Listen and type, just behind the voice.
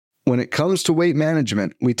When it comes to weight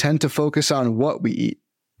management, we tend to focus on what we eat,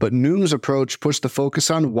 but Noom's approach puts the focus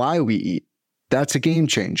on why we eat. That's a game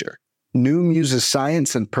changer. Noom uses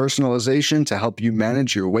science and personalization to help you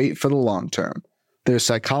manage your weight for the long term. Their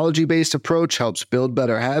psychology-based approach helps build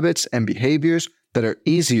better habits and behaviors that are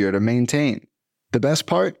easier to maintain. The best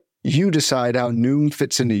part? You decide how Noom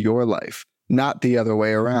fits into your life, not the other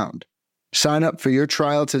way around. Sign up for your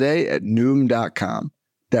trial today at Noom.com.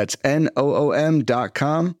 That's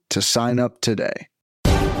Noom.com to sign up today.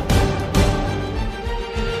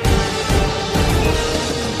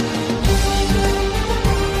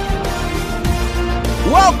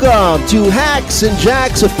 Welcome to Hacks and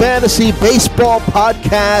Jacks, a fantasy baseball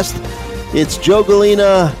podcast. It's Joe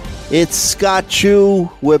Galena. It's Scott Chu.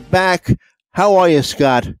 We're back. How are you,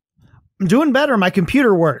 Scott? I'm doing better. My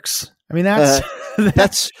computer works. I mean, that's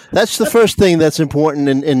the first thing that's important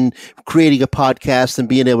in creating a podcast and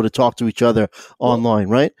being able to talk to each other online,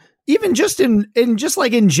 right? Even just in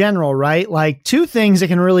general, right? Like two things that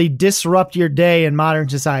can really disrupt your day in modern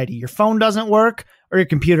society. Your phone doesn't work or your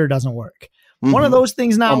computer doesn't work. Mm-hmm. One of those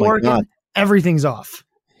things not working, God. Everything's off.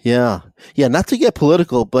 Yeah. Not to get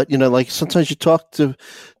political, but like sometimes you talk to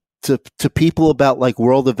people about like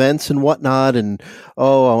world events and whatnot, and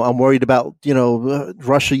I'm worried about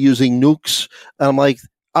Russia using nukes. And I'm like,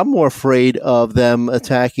 I'm more afraid of them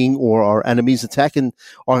attacking or our enemies attacking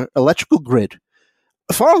our electrical grid.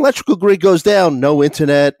 If our electrical grid goes down, no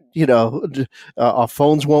internet, our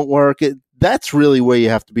phones won't work. That's really where you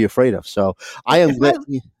have to be afraid of. So I am.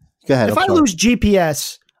 Go ahead. If I lose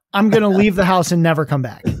GPS, I'm going to leave the house and never come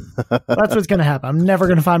back. That's what's going to happen. I'm never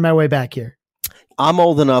going to find my way back here. I'm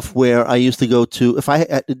old enough where I used to go to, if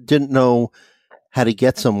I didn't know how to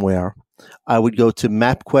get somewhere, I would go to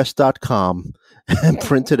mapquest.com and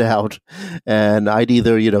print it out. And I'd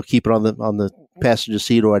either, keep it on the passenger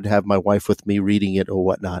seat, or I'd have my wife with me reading it or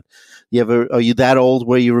whatnot. Are you that old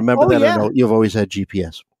where you remember that? Yeah. I know you've always had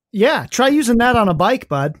GPS. Yeah. Try using that on a bike,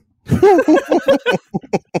 bud.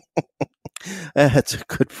 That's a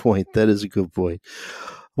good point. That is a good point.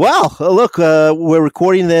 Well, look, we're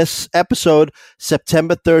recording this episode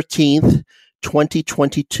September 13th,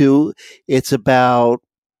 2022. It's about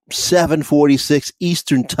 7:46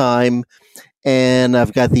 Eastern time, and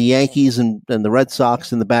I've got the Yankees and the Red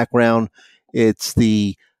Sox in the background. It's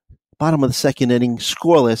the bottom of the second inning,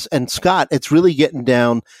 scoreless. And Scott, it's really getting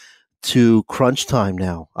down to crunch time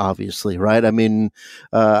now, obviously, right? I mean,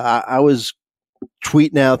 I was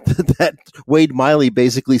tweeting out that Wade Miley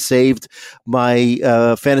basically saved my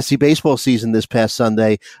fantasy baseball season this past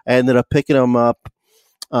Sunday. I ended up picking him up,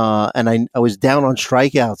 and I was down on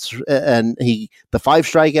strikeouts, and the 5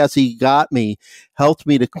 strikeouts he got me helped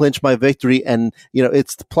me to clinch my victory. And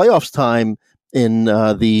it's the playoffs time in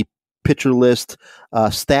the pitcher list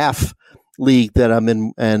staff league that I'm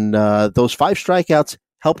in, and those 5 strikeouts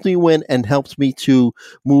helped me win and helped me to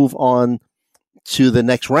move on to the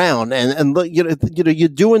next round. And look, you're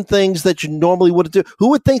doing things that you normally wouldn't do. Who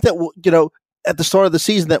would think that, at the start of the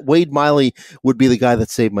season that Wade Miley would be the guy that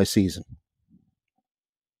saved my season?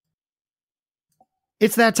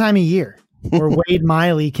 It's that time of year where Wade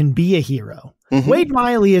Miley can be a hero. Mm-hmm. Wade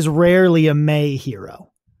Miley is rarely a May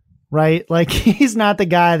hero, right? Like, he's not the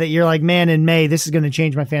guy that you're like, man, in May, this is going to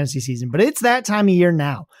change my fantasy season. But it's that time of year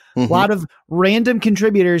now. Mm-hmm. A lot of random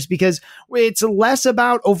contributors, because it's less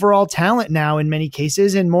about overall talent now in many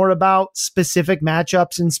cases and more about specific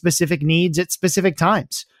matchups and specific needs at specific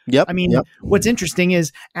times. Yep. I mean, What's interesting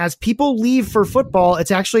is as people leave for football,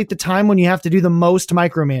 it's actually at the time when you have to do the most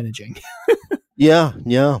micromanaging. Yeah.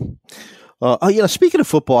 Speaking of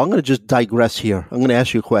football, I'm going to just digress here. I'm going to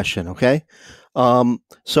ask you a question. Okay.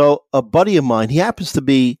 So a buddy of mine, he happens to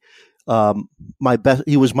be,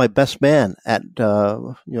 he was my best man at,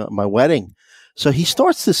 my wedding. So he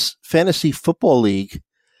starts this fantasy football league,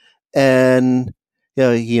 and,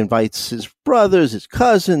 he invites his brothers, his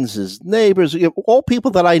cousins, his neighbors, all people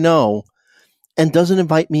that I know, and doesn't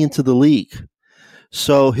invite me into the league.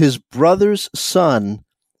 So his brother's son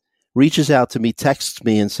reaches out to me, texts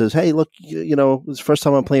me, and says, "Hey, look, it's the first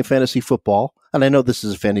time I'm playing fantasy football." And I know this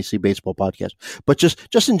is a fantasy baseball podcast, but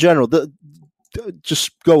just in general,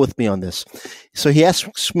 just go with me on this. So he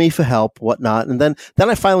asks me for help, whatnot. And then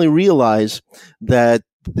I finally realize that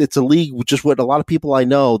it's a league just with a lot of people I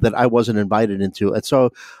know that I wasn't invited into. And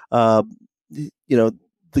so,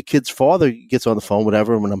 the kid's father gets on the phone,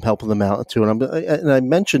 whatever, when I'm helping them out too. And I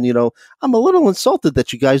mentioned, I'm a little insulted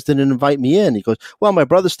that you guys didn't invite me in. He goes, "Well, my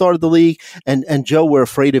brother started the league, and Joe, we're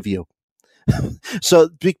afraid of you." So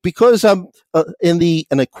because I'm in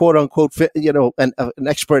a quote unquote, an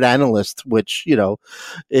expert analyst, which,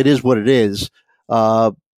 it is what it is.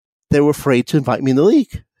 They were afraid to invite me in the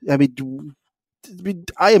league. I mean,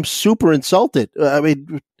 I am super insulted.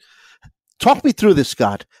 Talk me through this,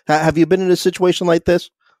 Scott. Have you been in a situation like this?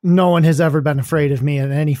 No one has ever been afraid of me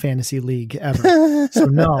in any fantasy league ever. So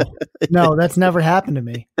no, that's never happened to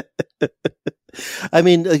me. I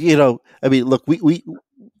mean, look, we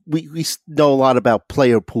know a lot about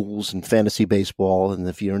player pools in fantasy baseball, and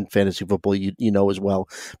if you're in fantasy football, you know as well.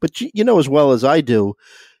 But you know as well as I do,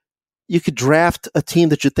 you could draft a team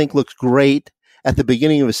that you think looks great at the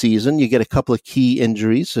beginning of a season. You get a couple of key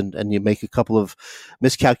injuries, and you make a couple of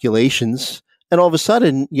miscalculations, and all of a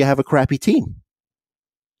sudden you have a crappy team.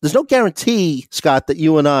 There's no guarantee, Scott, that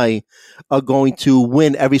you and I are going to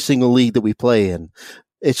win every single league that we play in.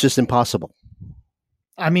 It's just impossible.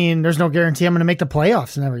 I mean, there's no guarantee I'm going to make the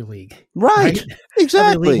playoffs in every league. Right?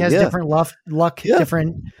 Exactly. Every league has different luck,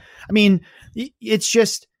 different. I mean, it's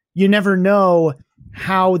just, you never know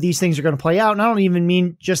how these things are going to play out. And I don't even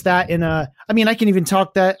mean just that I can even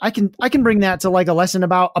talk that I can bring that to like a lesson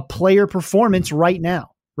about a player performance right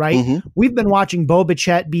now, right? Mm-hmm. We've been watching Bo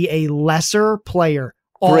Bichette be a lesser player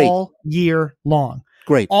all year long.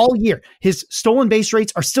 Great. All year. His stolen base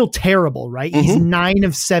rates are still terrible, right? Mm-hmm. He's 9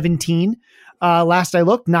 of 17. Last I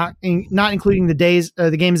looked, not including the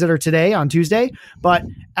games that are today on Tuesday. But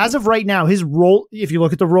as of right now, his roll, if you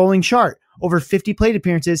look at the rolling chart, over 50 plate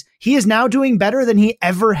appearances, he is now doing better than he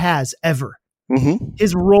ever has, ever. Mm-hmm.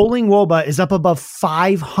 His rolling WOBA is up above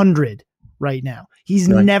 500 right now. He's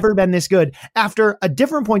never been this good after a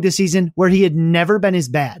different point this season where he had never been as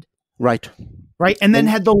bad. Right. And then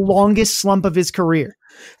had the longest slump of his career.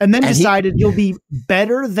 And then decided he'll be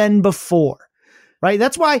better than before. Right.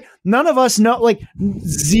 That's why none of us know, like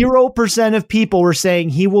 0% of people were saying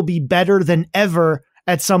he will be better than ever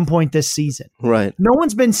at some point this season. Right. No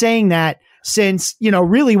one's been saying that since,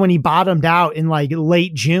 really when he bottomed out in like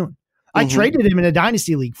late June. I traded him in a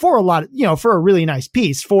dynasty league for a lot of, for a really nice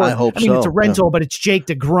piece it's a rental, but it's Jake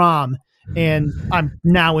DeGrom and I'm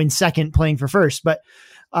now in second playing for first, but,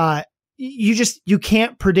 you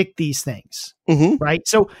can't predict these things. Mm-hmm. Right.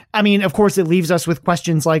 So, I mean, of course it leaves us with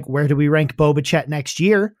questions like, where do we rank Bo Bichette next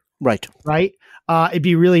year? Right. Right. It'd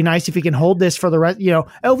be really nice if he can hold this for the rest,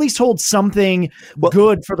 at least hold something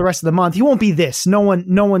good for the rest of the month. He won't be this. No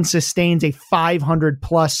one sustains a 500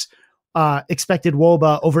 plus expected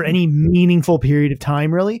WOBA over any meaningful period of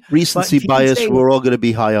time, really. Recency bias. We're all going to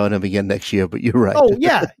be high on him again next year, but you're right. Oh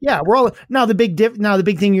yeah. Yeah. We're all now the big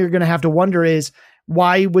thing you're going to have to wonder is,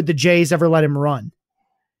 why would the Jays ever let him run?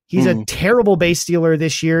 He's a terrible base stealer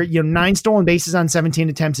this year. 9 stolen bases on 17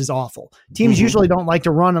 attempts is awful. Teams usually don't like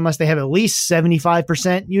to run unless they have at least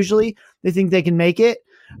 75%. Usually they think they can make it.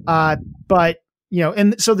 But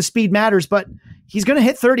and so the speed matters, but he's going to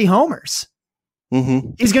hit 30 homers.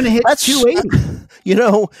 Mm-hmm. He's going to hit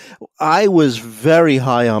 280. I was very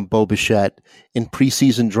high on Bo Bichette in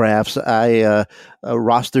preseason drafts. I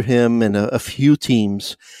rostered him in a few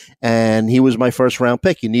teams, and he was my first round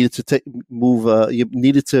pick. You needed to move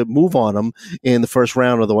on him in the first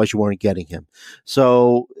round, otherwise you weren't getting him.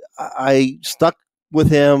 So I stuck with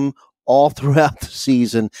him all throughout the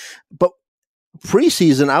season, but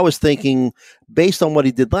preseason, I was thinking, based on what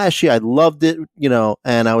he did last year, I loved it,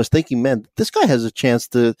 and I was thinking, man, this guy has a chance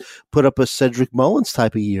to put up a Cedric Mullins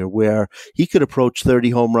type of year where he could approach 30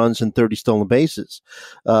 home runs and 30 stolen bases.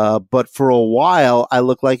 But for a while, I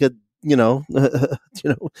looked like a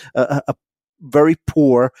very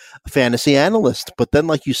poor fantasy analyst. But then,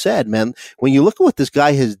 like you said, man, when you look at what this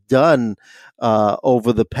guy has done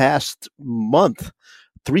over the past month,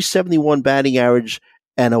 371 batting average,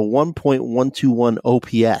 and a 1.121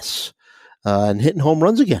 OPS, and hitting home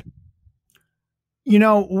runs again.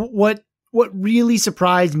 What really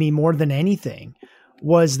surprised me more than anything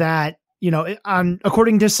was that,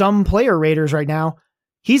 according to some player raters right now,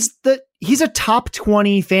 he's a top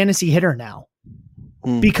 20 fantasy hitter now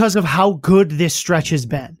because of how good this stretch has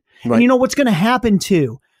been. Right. And what's going to happen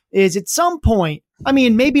too is at some point, I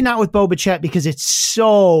mean, maybe not with Bo Bichette because it's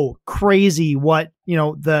so crazy what,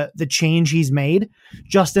 the change he's made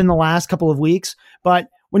just in the last couple of weeks. But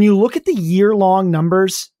when you look at the year-long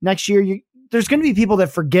numbers next year, there's going to be people that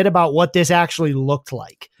forget about what this actually looked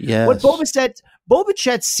like. Yes. What Bo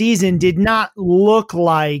Bichette's season did not look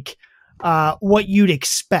like what you'd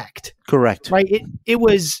expect. Correct. Right? It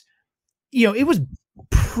was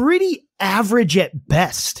pretty average at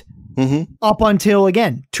best. Mm-hmm. Up until,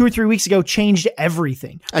 again, 2 or 3 weeks ago, changed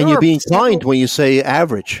everything. And you're being kind when you say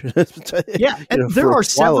average. Yeah, and there are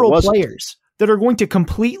several players that are going to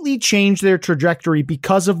completely change their trajectory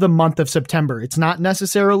because of the month of September. It's not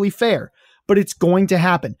necessarily fair, but it's going to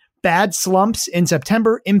happen. Bad slumps in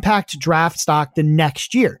September impact draft stock the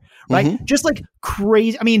next year, right? Mm-hmm. Just like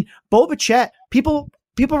crazy. I mean, Bo Bichette, people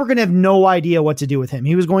people were going to have no idea what to do with him.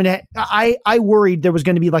 He was going to, I worried there was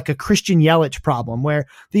going to be like a Christian Yelich problem where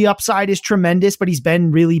the upside is tremendous, but he's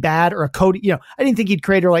been really bad, or a Cody, I didn't think he'd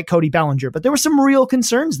create her like Cody Bellinger, but there were some real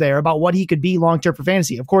concerns there about what he could be long-term for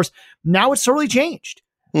fantasy. Of course, now it's totally changed,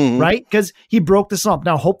 right? Because he broke the slump.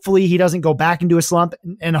 Now, hopefully he doesn't go back into a slump,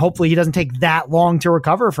 and hopefully he doesn't take that long to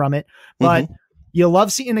recover from it. But you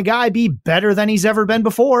love seeing a guy be better than he's ever been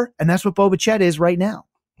before. And that's what Bo Bichette is right now.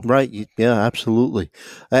 Right. Yeah, absolutely.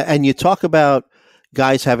 And you talk about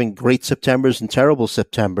guys having great Septembers and terrible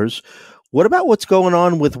Septembers. What about what's going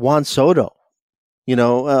on with Juan Soto?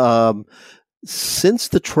 Since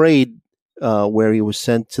the trade where he was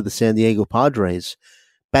sent to the San Diego Padres,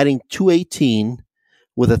 batting .218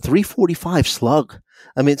 with a .345 slug.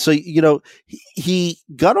 I mean, so, he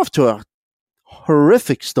got off to a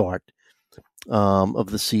horrific start of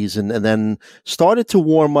the season and then started to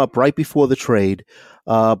warm up right before the trade.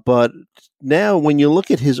 But now when you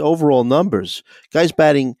look at his overall numbers, guy's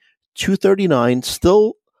batting .239,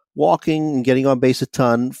 still walking and getting on base a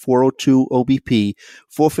ton, .402 OBP,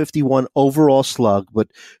 .451 overall slug, but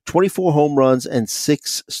 24 home runs and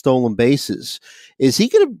 6 stolen bases. Is he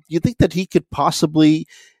going to, you think that he could possibly,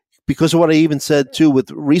 because of what I even said too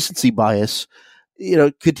with recency bias,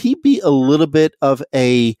 could he be a little bit of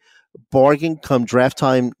a bargain come draft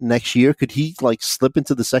time next year? Could he slip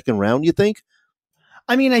into the second round, you think?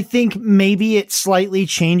 I mean, I think maybe it slightly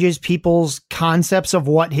changes people's concepts of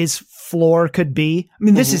what his floor could be. I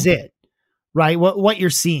mean, this is it, right? What you're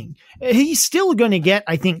seeing. He's still going to get,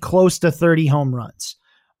 I think, close to 30 home runs.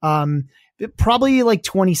 Probably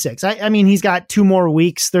 26. I mean, he's got 2 more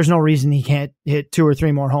weeks. There's no reason he can't hit 2 or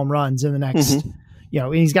 3 more home runs in the next,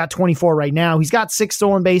 he's got 24 right now. He's got 6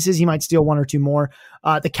 stolen bases. He might steal 1 or 2 more.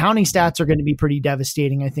 The counting stats are going to be pretty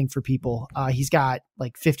devastating, I think, for people. He's got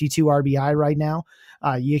 52 RBI right now.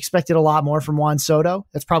 You expected a lot more from Juan Soto.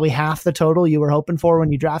 That's probably half the total you were hoping for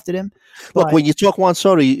when you drafted him. Look, when you talk Juan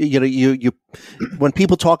Soto, you when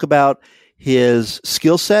people talk about his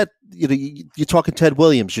skill set, you're talking Ted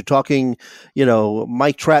Williams, you're talking,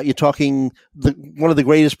 Mike Trout, you're talking one of the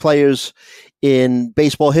greatest players in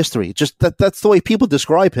baseball history. Just that's the way people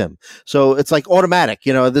describe him. So it's automatic,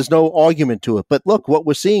 there's no argument to it. But look, what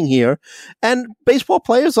we're seeing here, and baseball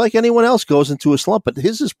players like anyone else goes into a slump, but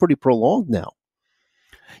his is pretty prolonged now.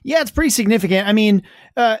 Yeah, it's pretty significant. I mean,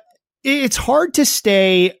 it's hard to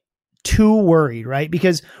stay too worried, right?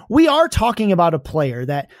 Because we are talking about a player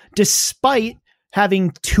that, despite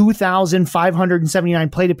having 2,579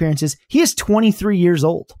 plate appearances, he is 23 years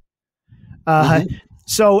old.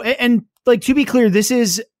 So, and to be clear, this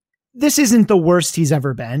isn't the worst he's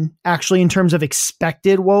ever been, actually, in terms of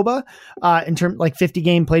expected WOBA, in terms 50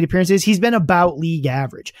 game plate appearances. He's been about league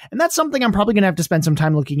average. And that's something I'm probably going to have to spend some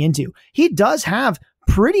time looking into. He does have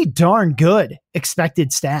pretty darn good expected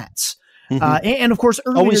stats. And of course,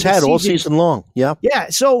 always had all season long. Yeah. Yeah.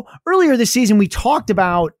 So earlier this season, we talked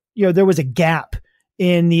about, there was a gap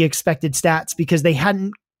in the expected stats because they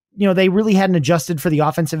really hadn't adjusted for the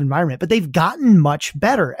offensive environment, but they've gotten much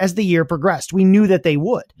better as the year progressed. We knew that they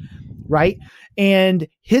would, right? And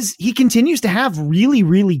he continues to have really,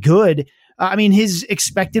 really good. His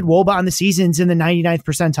expected WOBA on the season's in the 99th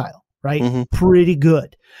percentile, right? Pretty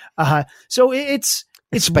good. So it's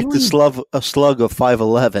expected really, a slug of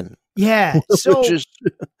 511. Yeah. So,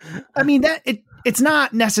 it's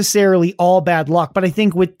not necessarily all bad luck, but I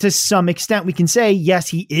think to some extent we can say, yes,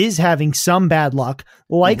 he is having some bad luck,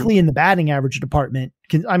 likely in the batting average department.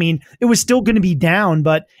 It was still going to be down,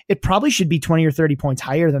 but it probably should be 20 or 30 points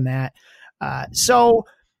higher than that. So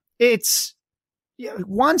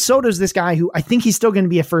Juan Soto's this guy who I think he's still going to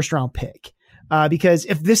be a first round pick, because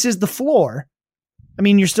if this is the floor,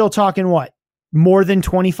 you're still talking more than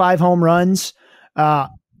 25 home runs,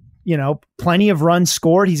 plenty of runs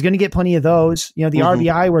scored. He's going to get plenty of those. The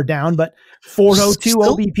RBI were down, but 402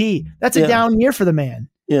 OBP. That's a down year for the man.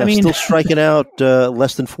 Yeah, still striking out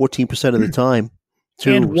less than 14% of the time.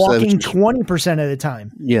 Too, and walking 20% of the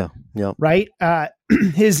time. Yeah. Right?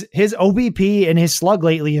 His OBP and his slug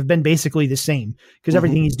lately have been basically the same because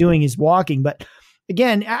everything he's doing is walking. But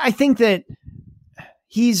again, I think that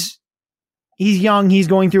he's young. He's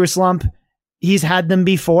going through a slump. He's had them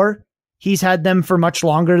before. He's had them for much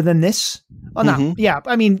longer than this. Well,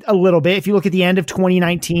 a little bit. If you look at the end of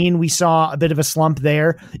 2019, we saw a bit of a slump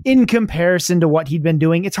there in comparison to what he'd been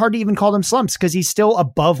doing. It's hard to even call them slumps because he's still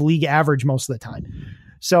above league average most of the time.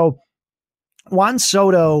 So Juan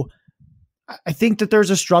Soto, I think that there's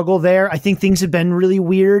a struggle there. I think things have been really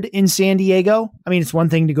weird in San Diego. I mean, it's one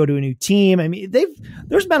thing to go to a new team. I mean,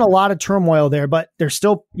 there's been a lot of turmoil there, but they're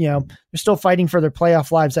still fighting for their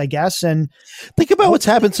playoff lives, I guess. And think about what's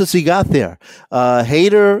happened since he got there.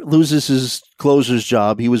 Hader loses his closer's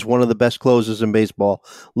job. He was one of the best closers in baseball,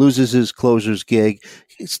 loses his closer's gig.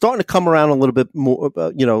 He's starting to come around a little bit more,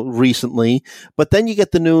 recently. But then you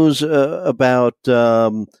get the news about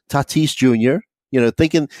Tatis Jr., you're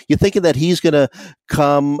thinking that he's going to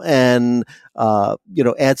come and,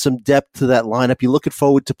 add some depth to that lineup. You're looking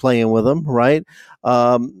forward to playing with him, right?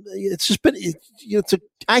 It's just been, it's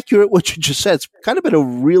accurate what you just said. It's kind of been a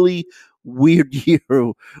really weird year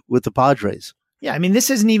with the Padres. Yeah, I mean, this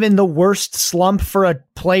isn't even the worst slump for a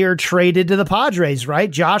player traded to the Padres,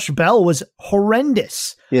 right? Josh Bell was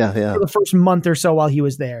horrendous for the first month or so while he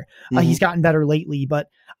was there. He's gotten better lately, but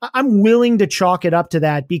I'm willing to chalk it up to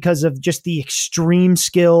that because of just the extreme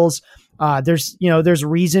skills. There's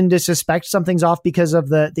reason to suspect something's off because of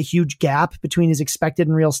the huge gap between his expected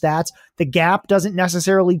and real stats. The gap doesn't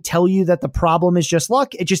necessarily tell you that the problem is just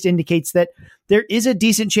luck. It just indicates that there is a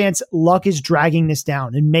decent chance luck is dragging this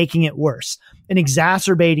down and making it worse and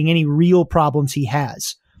exacerbating any real problems he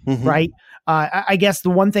has, right? I guess the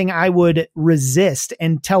one thing I would resist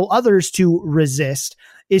and tell others to resist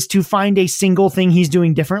is to find a single thing he's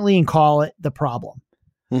doing differently and call it the problem.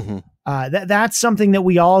 That's something that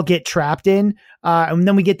we all get trapped in. And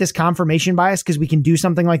then we get this confirmation bias because we can do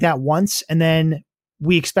something like that once. And then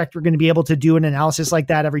we expect we're going to be able to do an analysis like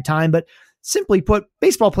that every time. But simply put,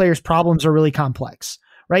 baseball players' problems are really complex,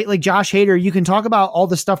 right? Like Josh Hader, you can talk about all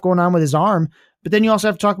the stuff going on with his arm, but then you also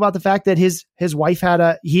have to talk about the fact that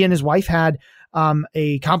he and his wife had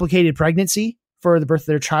a complicated pregnancy for the birth of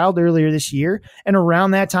their child earlier this year. And around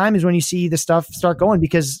that time is when you see the stuff start going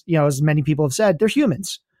because, as many people have said, they're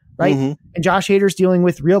humans, right? And Josh Hader's dealing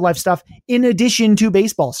with real life stuff in addition to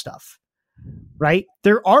baseball stuff, right?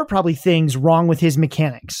 There are probably things wrong with his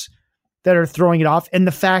mechanics that are throwing it off. And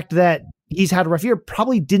the fact that he's had a rough year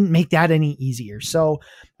probably didn't make that any easier. So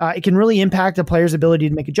it can really impact a player's ability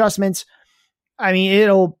to make adjustments. I mean,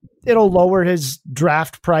 it'll lower his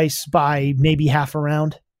draft price by maybe half a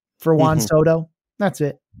round for Juan Soto. That's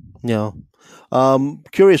it. Yeah.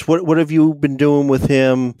 Curious, what have you been doing with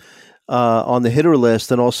him on the hitter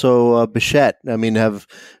list and also Bichette? I mean, have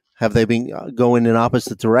they been going in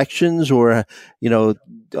opposite directions or,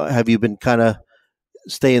 have you been kind of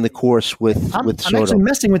staying the course with Soto? I'm actually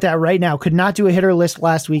messing with that right now. Could not do a hitter list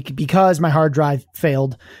last week because my hard drive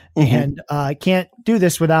failed and I can't do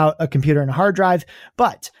this without a computer and a hard drive,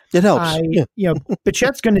 but it helps.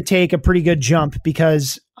 Bichette's going to take a pretty good jump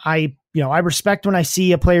because I respect when I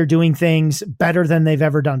see a player doing things better than they've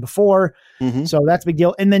ever done before. So that's a big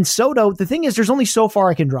deal. And then Soto, the thing is, there's only so far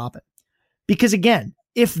I can drop it because again,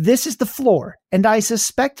 if this is the floor, and I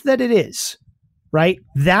suspect that it is, right?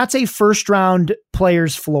 That's a first round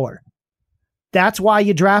player's floor. That's why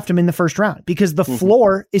you draft him in the first round because the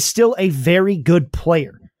floor is still a very good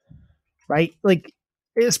player, right? Like,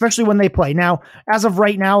 especially when they play. Now, as of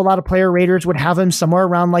right now, a lot of player raters would have him somewhere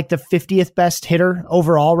around like the 50th best hitter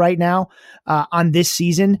overall right now on this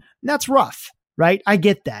season. And that's rough, right? I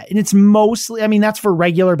get that. And it's mostly, that's for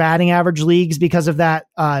regular batting average leagues because of that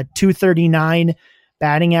 239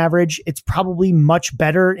 batting average. It's probably much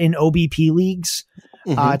better in OBP leagues.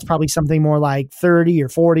 It's probably something more like 30 or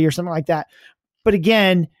 40 or something like that. But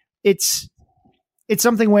again, it's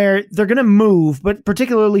something where they're going to move, but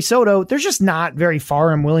particularly Soto, they're just not very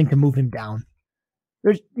far. I'm willing to move him down.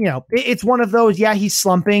 There's, it's one of those, yeah, he's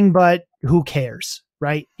slumping, but who cares,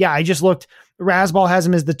 right? Yeah, I just looked. Razzball has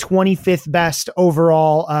him as the 25th best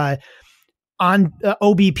overall on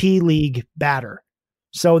OBP league batter.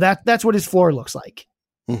 So that's what his floor looks like.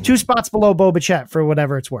 2 spots below Bo Bichette for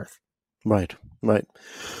whatever it's worth. Right.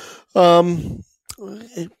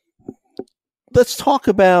 Let's talk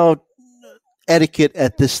about etiquette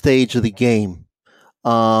at this stage of the game.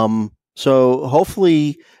 So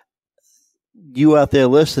hopefully you out there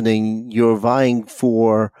listening, you're vying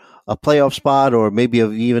for a playoff spot, or maybe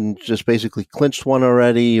have even just basically clinched one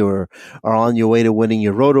already, or are on your way to winning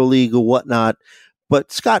your Roto League or whatnot.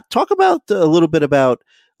 But Scott, talk about a little bit about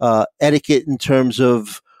etiquette in terms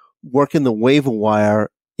of working the waiver wire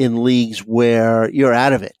in leagues where you're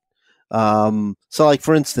out of it. So like,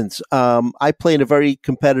 for instance, I play in a very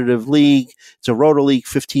competitive league. It's a Roto League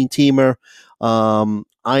 15-teamer.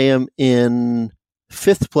 I am in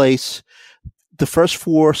 5th place. The first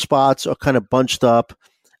 4 spots are kind of bunched up.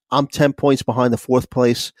 I'm 10 points behind the 4th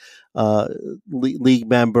place league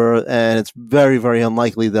member, and it's very, very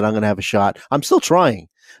unlikely that I'm going to have a shot. I'm still trying,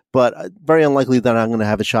 but very unlikely that I'm going to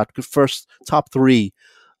have a shot. First top 3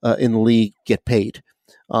 in the league get paid.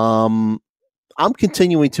 I'm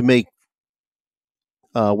continuing to make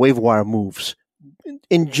waiver wire moves.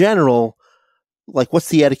 In general, like, what's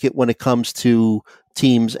the etiquette when it comes to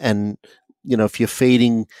teams? And, if you're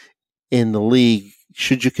fading in the league,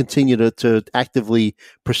 should you continue to actively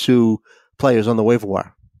pursue players on the waiver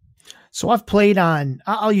wire? So I've played on,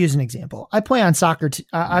 I'll use an example. I've played on soccer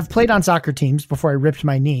teams before I ripped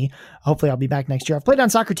my knee. Hopefully I'll be back next year. I've played on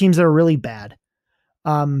soccer teams that are really bad.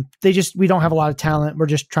 We don't have a lot of talent. We're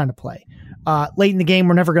just trying to play. Late in the game,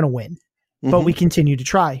 we're never going to win, but we continue to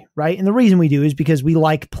try, right? And the reason we do is because we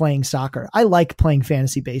like playing soccer. I like playing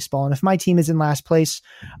fantasy baseball. And if my team is in last place,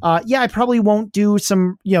 I probably won't do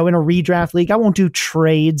some, in a redraft league, I won't do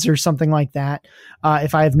trades or something like that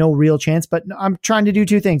if I have no real chance. But I'm trying to do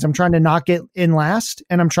two things. I'm trying to not get in last,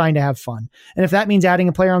 and I'm trying to have fun. And if that means adding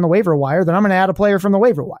a player on the waiver wire, then I'm going to add a player from the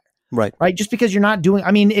waiver wire. Right. Just because you're not doing,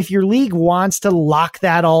 if your league wants to lock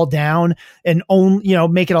that all down and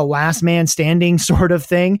make it a last man standing sort of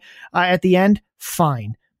thing at the end,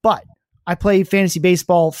 fine. But I play fantasy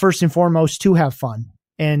baseball first and foremost to have fun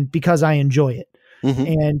and because I enjoy it.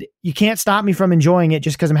 And you can't stop me from enjoying it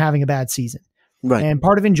just because I'm having a bad season. Right. And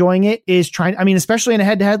part of enjoying it is especially in a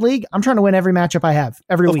head-to-head league, I'm trying to win every matchup I have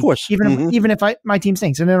every week. Of course. Even if my team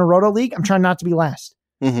stinks. And in a roto league, I'm trying not to be last.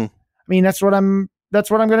 That's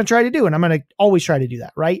what I'm going to try to do. And I'm going to always try to do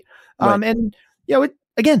that. Right. And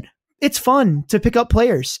it's fun to pick up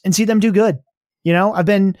players and see them do good.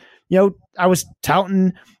 I was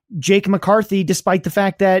touting Jake McCarthy, despite the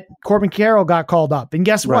fact that Corbin Carroll got called up. And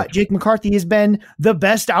guess what? Jake McCarthy has been the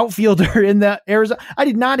best outfielder in the Arizona. I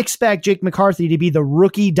did not expect Jake McCarthy to be the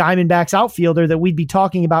rookie Diamondbacks outfielder that we'd be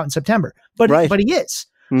talking about in September, but he is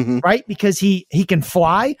right. Because he can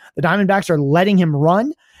fly. The Diamondbacks are letting him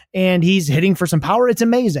run. And he's hitting for some power. It's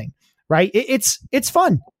amazing, right? It's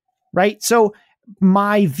fun, right? So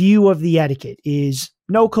my view of the etiquette is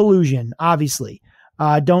no collusion, obviously.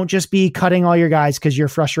 Don't just be cutting all your guys because you're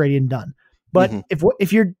frustrated and done. But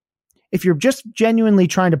if you're just genuinely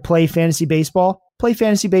trying to play fantasy baseball, play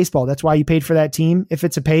fantasy baseball. That's why you paid for that team. If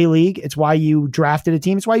it's a pay league, it's why you drafted a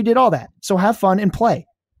team. It's why you did all that. So have fun and play.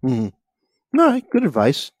 All right, good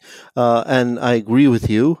advice. And I agree with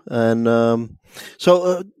you. And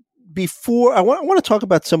before I want to talk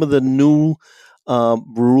about some of the new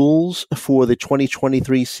rules for the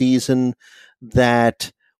 2023 season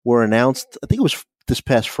that were announced. I think it was this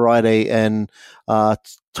past Friday, and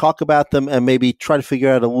talk about them and maybe try to figure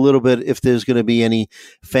out a little bit if there's going to be any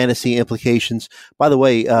fantasy implications. By the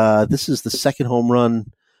way, this is the second home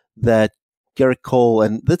run that Gerrit Cole,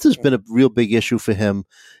 and this has been a real big issue for him.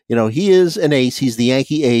 He is an ace. He's the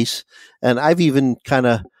Yankee ace. And I've even kind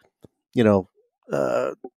of,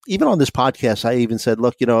 even on this podcast, I even said,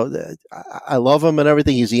 look, I love him and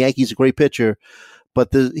everything. He's a Yankee. He's a great pitcher, but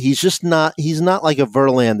he's not like a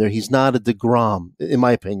Verlander. He's not a DeGrom, in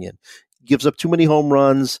my opinion. Gives up too many home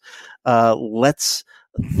runs, lets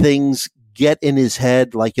things get in his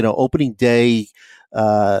head. Like, opening day,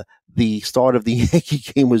 the start of the Yankee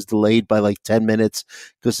game was delayed by like 10 minutes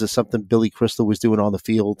because of something Billy Crystal was doing on the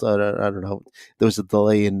field. I don't know. There was a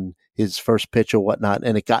delay in his first pitch or whatnot,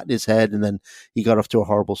 and it got in his head, and then he got off to a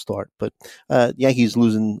horrible start. But Yankees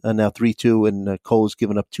losing now 3-2, and Cole's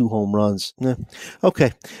given up 2 home runs. Yeah.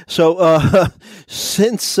 Okay. So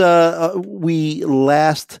since we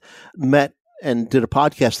last met and did a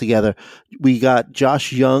podcast together, we got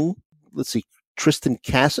Josh Young. Let's see.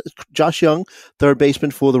 Josh Young, third baseman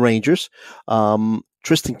for the Rangers.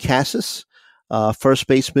 Tristan Casas, first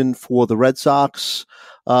baseman for the Red Sox.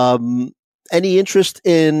 Any interest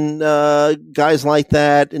in guys like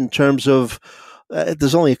that in terms of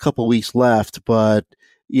there's only a couple weeks left, but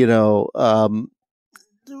who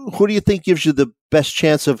do you think gives you the best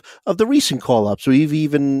chance of the recent call-ups? So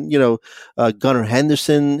even Gunnar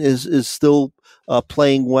Henderson is still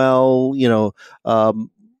playing well.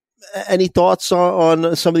 Any thoughts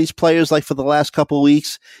on some of these players, like for the last couple of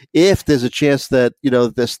weeks, if there's a chance that,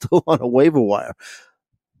 they're still on a waiver wire?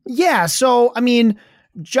 Yeah. So,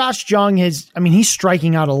 Josh Jung he's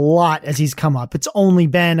striking out a lot as he's come up. It's only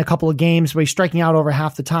been a couple of games where he's striking out over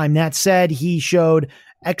half the time. That said, he showed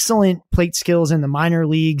excellent plate skills in the minor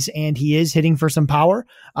leagues, and he is hitting for some power.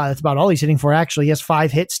 That's about all he's hitting for, actually. He has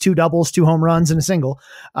 5 hits, 2 doubles, 2 home runs, and a single.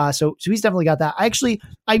 So he's definitely got that.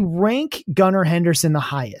 I rank Gunnar Henderson the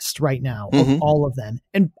highest right now of all of them.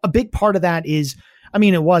 And a big part of that is,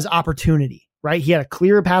 it was opportunity, right? He had a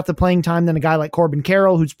clearer path to playing time than a guy like Corbin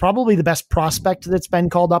Carroll, who's probably the best prospect that's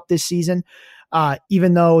been called up this season.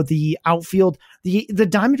 even though the outfield, the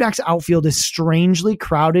Diamondbacks outfield is strangely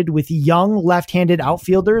crowded with young left-handed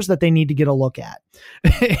outfielders that they need to get a look at.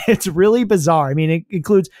 It's really bizarre. I mean, it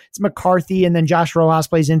includes it's McCarthy, and then Josh Rojas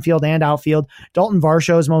plays infield and outfield. Dalton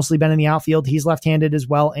Varsho has mostly been in the outfield. He's left-handed as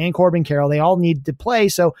well. And Corbin Carroll, they all need to play.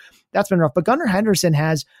 So that's been rough. But Gunnar Henderson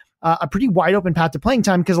has a pretty wide open path to playing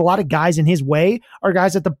time because a lot of guys in his way are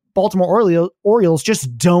guys that the Baltimore Orioles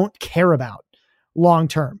just don't care about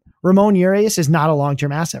long-term. Ramon Urias is not a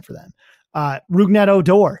long-term asset for them. Rougned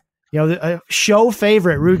Odor, the show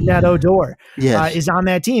favorite Rougned Odor is on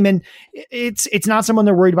that team. And it's not someone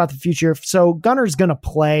they're worried about the future. So Gunnar's going to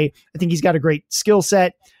play. I think he's got a great skill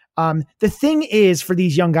set. The thing is, for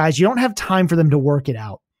these young guys, you don't have time for them to work it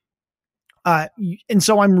out. And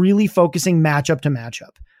so I'm really focusing matchup to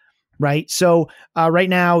matchup, right? So right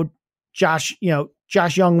now, Josh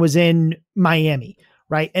Young was in Miami,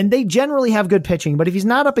 right? And they generally have good pitching, but if he's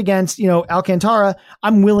not up against, Alcantara,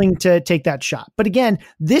 I'm willing to take that shot. But again,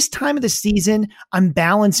 this time of the season, I'm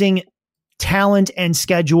balancing talent and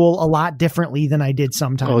schedule a lot differently than I did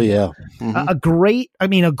sometimes. Oh yeah. Mm-hmm.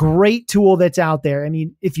 A great tool that's out there. I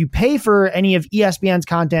mean, if you pay for any of ESPN's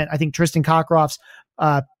content, I think Tristan Cockcroft's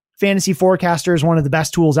Fantasy Forecaster is one of the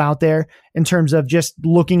best tools out there in terms of just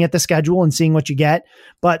looking at the schedule and seeing what you get.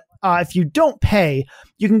 But if you don't pay,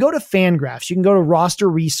 you can go to Fangraphs, you can go to Roster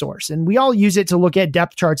Resource, and we all use it to look at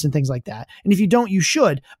depth charts and things like that. And if you don't, you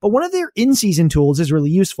should. But one of their in-season tools is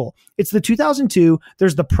really useful. It's the 2002,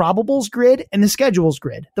 there's the probables grid and the schedules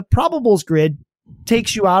grid. The probables grid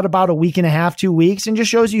takes you out about a week and a half, 2 weeks, and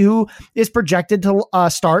just shows you who is projected to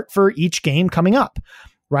start for each game coming up.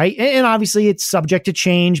 Right. And obviously it's subject to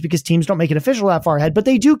change because teams don't make it official that far ahead, but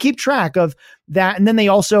they do keep track of that. And then they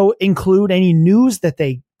also include any news that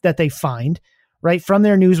they find right from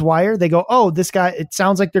their news wire. They go, oh, this guy, it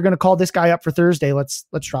sounds like they're going to call this guy up for Thursday. Let's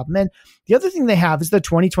drop him in. The other thing they have is the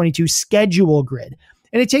 2022 schedule grid,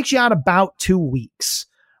 and it takes you out about 2 weeks,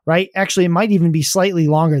 right? Actually, it might even be slightly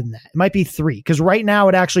longer than that. It might be 3 because right now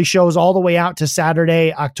it actually shows all the way out to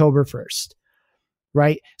Saturday, October 1st.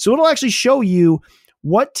 Right. So it'll actually show you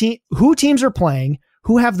who teams are playing,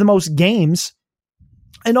 who have the most games,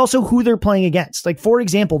 and also who they're playing against. Like, for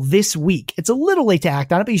example, this week, it's a little late to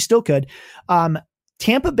act on it, but you still could.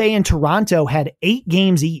 Tampa Bay and Toronto had 8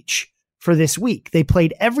 games each for this week. They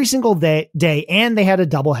played every single day, and they had a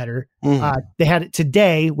doubleheader. They had it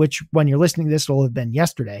today, which when you're listening to this will have been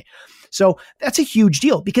yesterday. So that's a huge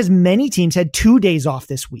deal because many teams had 2 days off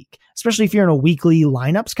this week, especially if you're in a weekly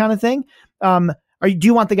lineups kind of thing. Do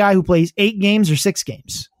you want the guy who plays 8 games or 6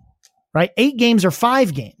 games, right? 8 games or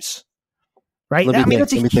 5 games, right?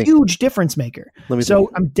 That's a huge difference maker.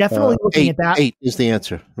 So I'm definitely looking at that. 8 is the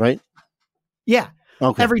answer, right? Yeah.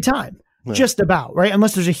 Okay. Every time, just about, right?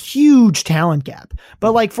 Unless there's a huge talent gap.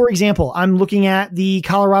 But like, for example, I'm looking at the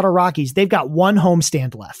Colorado Rockies. They've got 1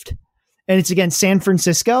 homestand left, and it's against San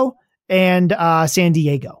Francisco and San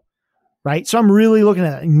Diego, right? So I'm really looking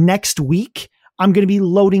at it. Next week. I'm going to be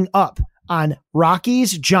loading up on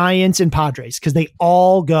Rockies, Giants, and Padres because they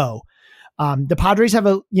all go. The Padres have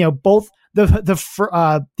both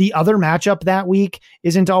the other matchup that week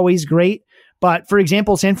isn't always great, but for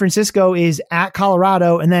example, San Francisco is at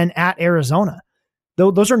Colorado and then at Arizona.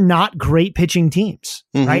 Those are not great pitching teams,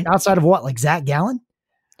 right? Outside of like Zach Gallen.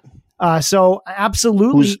 So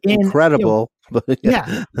absolutely who's incredible. But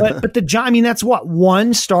that's what,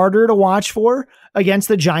 1 starter to watch for against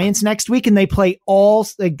the Giants next week. And they play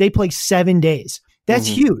 7 days. That's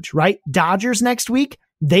huge, right? Dodgers next week,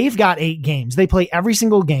 they've got 8 games. They play every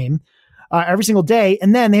single game, every single day.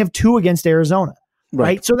 And then they have 2 against Arizona,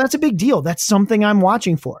 right? So that's a big deal. That's something I'm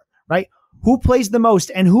watching for, right? Who plays the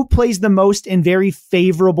most and who plays the most in very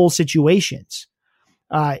favorable situations.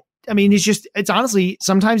 It's honestly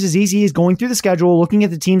sometimes as easy as going through the schedule, looking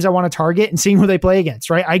at the teams I want to target and seeing who they play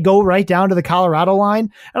against, right? I go right down to the Colorado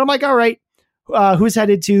line and I'm like, all right, who's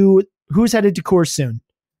headed to Coors soon,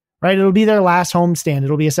 right? It'll be their last homestand.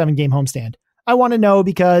 It'll be a 7-game homestand. I want to know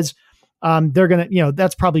because they're going to,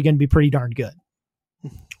 that's probably going to be pretty darn good.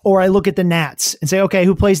 Or I look at the Nats and say, okay,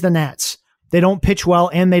 who plays the Nats? They don't pitch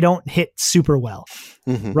well and they don't hit super well,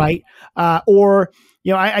 right? Or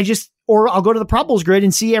I'll go to the probables grid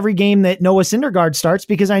and see every game that Noah Syndergaard starts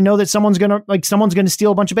because I know that someone's going to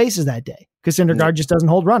steal a bunch of bases that day because Syndergaard just doesn't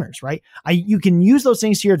hold runners, right? You can use those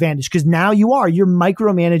things to your advantage because now you're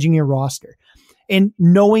micromanaging your roster and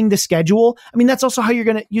knowing the schedule. I mean, that's also how you're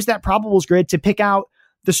going to use that probables grid to pick out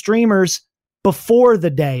the streamers before the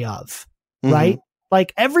day of, right?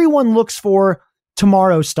 Like everyone looks for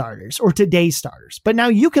tomorrow's starters or today's starters, but now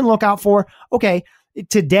you can look out for, okay,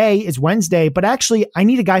 today is Wednesday, but actually I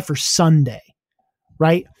need a guy for Sunday,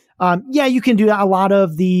 right? Yeah, you can do that. A lot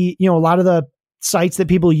of the sites that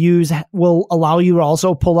people use will allow you to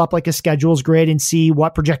also pull up like a schedules grid and see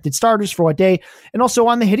what projected starters for what day. And also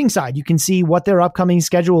on the hitting side, you can see what their upcoming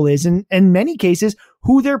schedule is, and in many cases,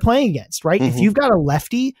 who they're playing against, right? If you've got a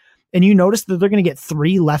lefty and you notice that they're going to get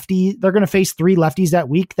they're going to face 3 lefties that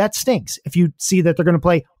week, that stinks. If you see that they're going to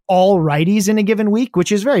play all righties in a given week,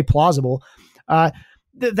 which is very plausible,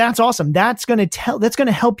 that's awesome. That's going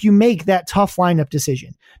to help you make that tough lineup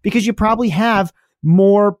decision, because you probably have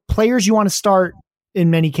more players you want to start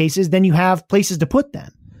in many cases than you have places to put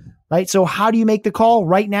them, right? So how do you make the call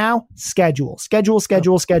right now? Schedule.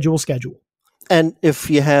 And if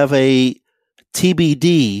you have a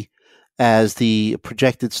TBD as the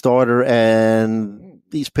projected starter and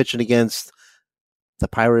he's pitching against the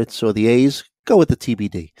Pirates or the A's, go with the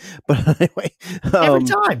TBD. But anyway, every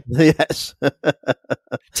time. Yes.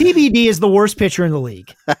 TBD is the worst pitcher in the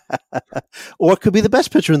league. Or it could be the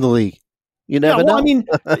best pitcher in the league. You never know. I mean,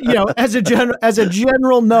 as a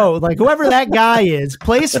general note, like whoever that guy is,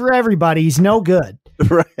 plays for everybody. He's no good.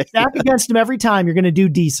 Right. Stack against him every time. You're going to do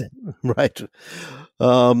decent. Right.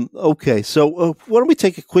 Okay. So why don't we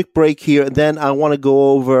take a quick break here, and then I want to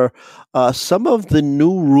go over some of the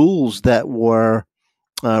new rules that were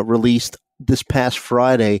released this past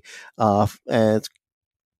Friday, and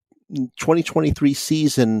 2023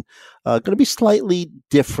 season going to be slightly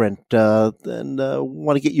different, and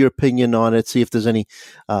want to get your opinion on it, see if there's any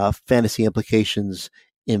fantasy implications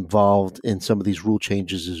involved in some of these rule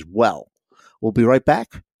changes as well. We'll be right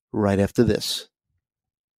back right after this.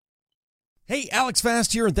 Hey, Alex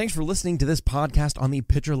Fast here, and thanks for listening to this podcast on the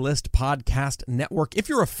Pitcher List Podcast Network. If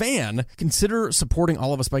you're a fan, consider supporting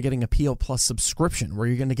all of us by getting a PL Plus subscription, where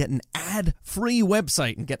you're going to get an ad-free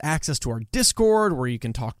website and get access to our Discord, where you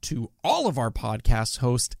can talk to all of our podcast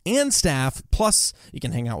hosts and staff. Plus, you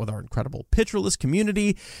can hang out with our incredible Pitcher List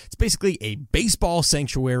community. It's basically a baseball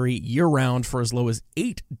sanctuary year-round for as low as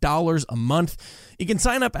 $8 a month. You can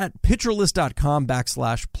sign up at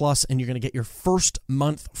pitcherlist.com/plus, and you're going to get your first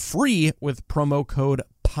month free with promo code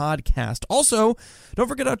podcast. Also, don't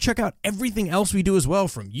forget to check out everything else we do as well,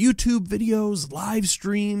 from YouTube videos, live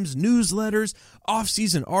streams, newsletters,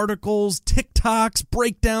 off-season articles, TikToks,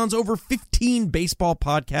 breakdowns, over 15 baseball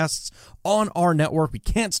podcasts on our network. We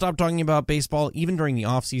can't stop talking about baseball even during the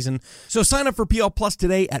off-season. So sign up for PL Plus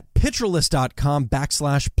today at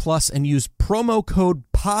pitcherlist.com/plus and use promo code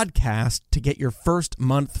podcast to get your first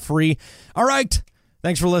month free. All right.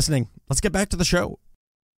 Thanks for listening. Let's get back to the show.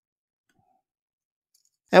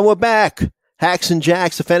 And we're back. Hacks and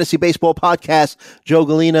Jacks, the Fantasy Baseball Podcast. Joe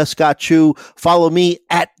Galena, Scott Chu. Follow me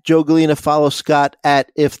at Joe Galena. Follow Scott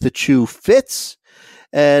at If the Chu Fits.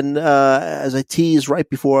 And as I teased right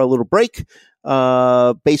before our little break,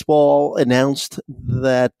 baseball announced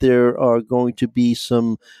that there are going to be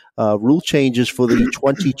some rule changes for the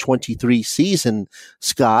 2023 season,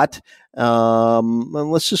 Scott. And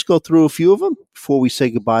let's just go through a few of them before we say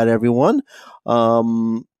goodbye to everyone.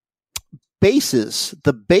 The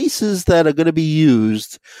bases that are going to be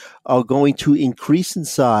used are going to increase in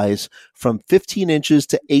size from 15 inches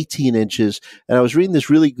to 18 inches. And I was reading this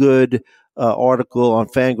really good article on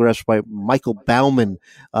Fangraphs by Michael Bauman.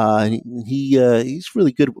 He's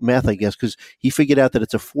really good with math, I guess, because he figured out that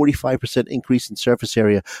it's a 45% increase in surface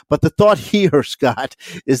area. But the thought here, Scott,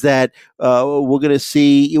 is that we're going to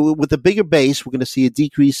see, with the bigger base, we're going to see a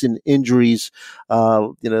decrease in injuries,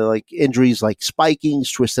 like injuries like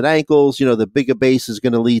spikings, twisted ankles. The bigger base is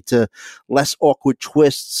going to lead to less awkward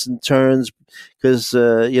twists and turns because,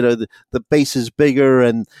 the base is bigger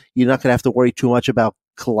and you're not going to have to worry too much about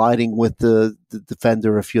colliding with the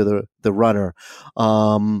defender if you're the runner.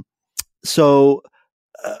 So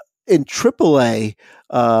in AAA,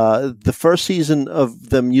 the first season of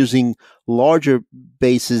them using larger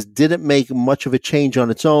bases didn't make much of a change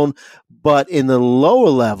on its own, but in the lower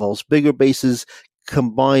levels, bigger bases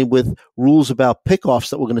combined with rules about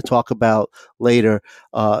pickoffs that we're going to talk about later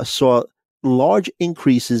saw large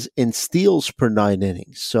increases in steals per 9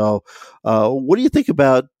 innings. So what do you think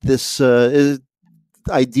about this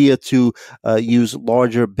idea to use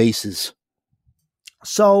larger bases?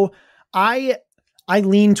 So I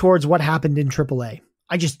lean towards what happened in AAA.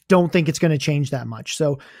 I just don't think it's going to change that much.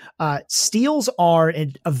 So steals are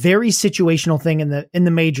a very situational thing in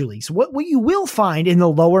the major leagues. What you will find in the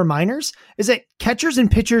lower minors is that catchers and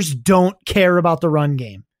pitchers don't care about the run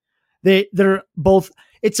game. They're both.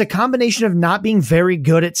 It's a combination of not being very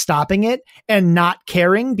good at stopping it and not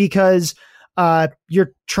caring because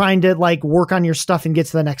you're trying to work on your stuff and get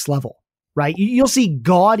to the next level. right? You'll see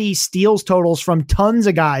gaudy steals totals from tons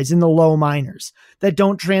of guys in the low minors that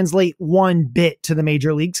don't translate one bit to the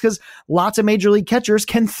major leagues because lots of major league catchers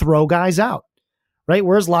can throw guys out, right?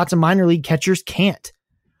 Whereas lots of minor league catchers can't.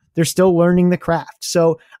 They're still learning the craft.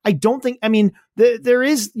 So I don't think, there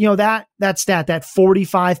is, that stat, that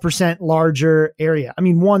 45% larger area.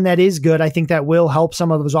 One that is good. I think that will help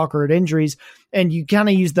some of those awkward injuries. And you kind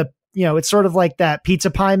of use it's sort of like that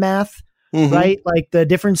pizza pie math, right? Like the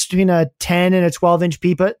difference between a 10 and a 12-inch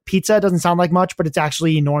pizza doesn't sound like much, but it's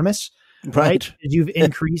actually enormous, right? You've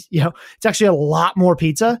increased, it's actually a lot more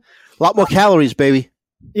pizza. A lot more calories, baby.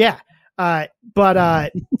 Yeah. I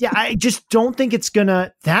just don't think it's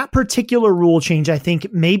that particular rule change, I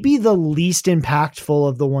think, may be the least impactful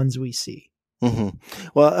of the ones we see. Mm-hmm.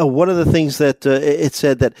 Well, one of the things that it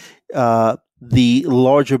said that the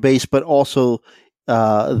larger base, but also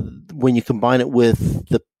when you combine it with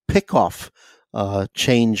the pickoff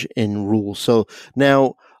change in rules. So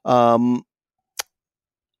now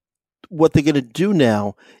what they're going to do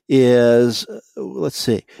now is, let's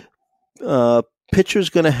see, pitcher's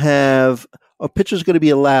going to be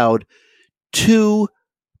allowed 2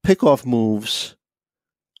 pickoff moves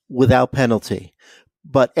without penalty.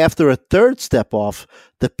 But after a third step off,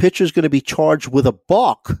 the pitcher's going to be charged with a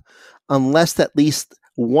balk unless at least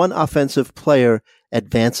one offensive player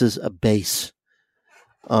advances a base.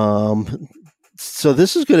 So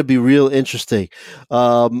this is going to be real interesting.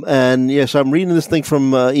 And yes, I'm reading this thing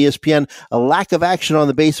from ESPN. A lack of action on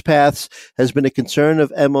the base paths has been a concern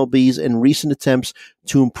of MLB's in recent attempts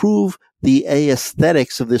to improve the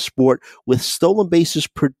aesthetics of this sport, with stolen bases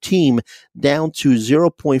per team down to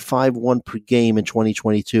 0.51 per game in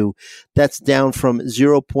 2022. That's down from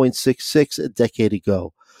 0.66 a decade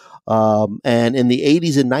ago. And in the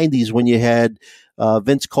 80s and 90s, when you had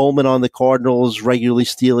Vince Coleman on the Cardinals regularly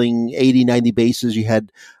stealing 80, 90 bases, you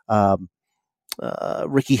had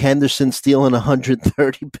Ricky Henderson stealing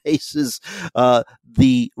 130 bases.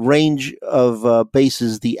 The range of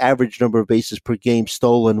bases, the average number of bases per game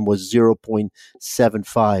stolen was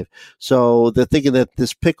 0.75. So they're thinking that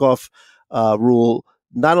this pickoff rule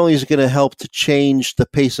not only is it going to help to change the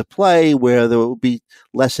pace of play where there will be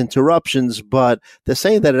less interruptions, but they're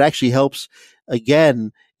saying that it actually helps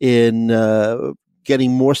again in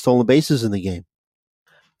getting more stolen bases in the game.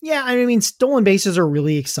 Yeah, stolen bases are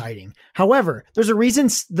really exciting. However, there's a reason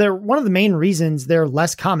one of the main reasons they're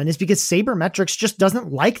less common is because sabermetrics just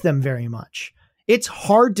doesn't like them very much. It's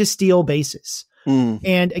hard to steal bases.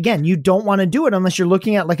 And again, you don't want to do it unless you're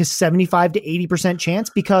looking at like a 75 to 80% chance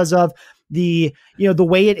because of the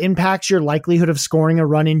way it impacts your likelihood of scoring a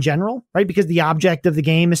run in general, right? Because the object of the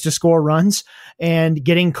game is to score runs, and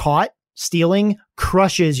getting caught stealing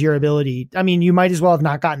crushes your ability. You might as well have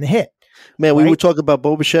not gotten the hit. Man, we right? were talking about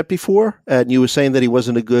Bo Bichette before, and you were saying that he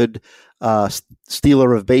wasn't a good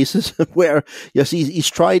stealer of bases, where, yes, he's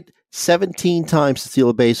tried 17 times to steal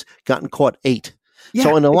a base, gotten caught 8. Yeah,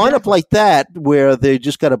 so in a lineup like that, where they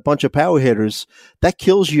just got a bunch of power hitters, that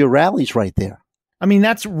kills your rallies right there.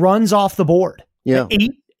 That's runs off the board. Yeah.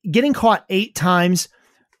 Getting caught 8 times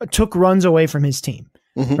took runs away from his team,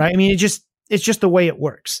 right? It's just the way it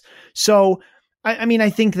works. So, I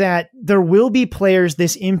think that there will be players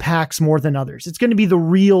this impacts more than others. It's going to be the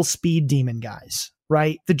real speed demon guys,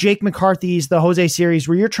 right? The Jake McCarthy's, the Jose Series,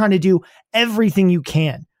 where you're trying to do everything you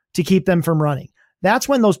can to keep them from running. That's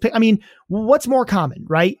when those what's more common,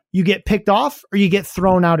 right? You get picked off or you get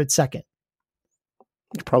thrown out at second.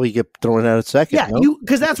 You probably get thrown out at second. Yeah,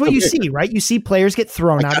 because that's what you see, right? You see players get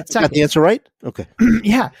thrown out at second. Got the answer right? Okay.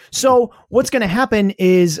 Yeah. So what's going to happen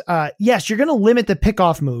is, yes, you're going to limit the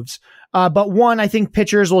pickoff moves. But one, I think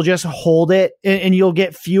pitchers will just hold it, and you'll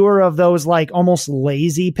get fewer of those like almost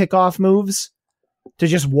lazy pickoff moves to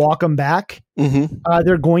just walk them back.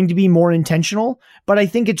 They're going to be more intentional, but I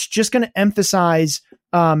think it's just going to emphasize,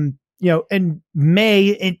 and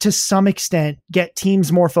may, to some extent, get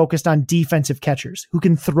teams more focused on defensive catchers who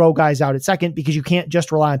can throw guys out at second, because you can't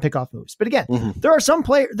just rely on pickoff moves. But again, there are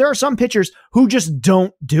some pitchers who just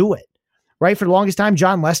don't do it, right? For the longest time,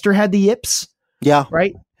 John Lester had the yips. Yeah.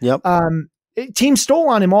 Right. Yep. Teams stole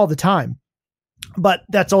on him all the time, but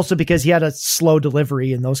that's also because he had a slow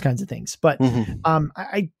delivery and those kinds of things. But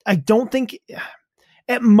I don't think,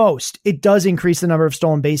 at most, it does increase the number of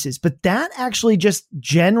stolen bases, but that actually just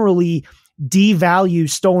generally devalues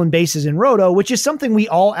stolen bases in Roto, which is something we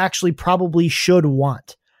all actually probably should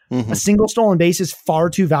want. A single stolen base is far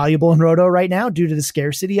too valuable in Roto right now due to the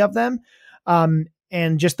scarcity of them.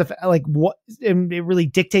 And just it really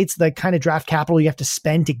dictates the kind of draft capital you have to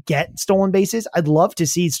spend to get stolen bases. I'd love to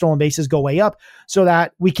see stolen bases go way up so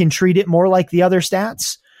that we can treat it more like the other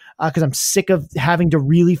stats. because I'm sick of having to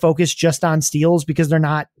really focus just on steals because they're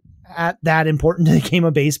not that important to the game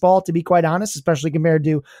of baseball, to be quite honest, especially compared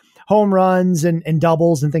to home runs and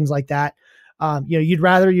doubles and things like that. You'd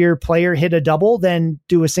rather your player hit a double than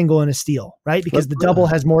do a single and a steal, right? Because the double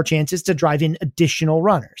has more chances to drive in additional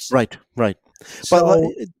runners. Right.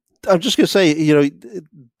 So, but I'm just going to say,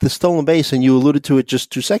 the stolen base, and you alluded to it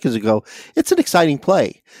just 2 seconds ago, it's an exciting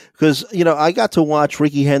play because, I got to watch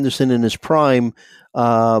Ricky Henderson in his prime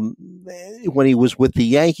when he was with the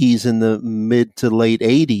Yankees in the mid to late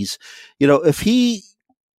 80s. If he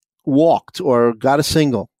walked or got a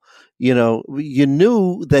single, you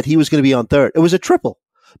knew that he was going to be on third. It was a triple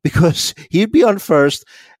because he'd be on first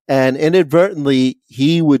and inadvertently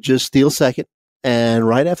he would just steal second. And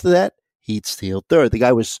right after that, he'd steal third. The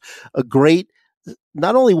guy was a great,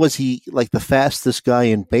 not only was he like the fastest guy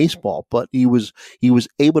in baseball, but he was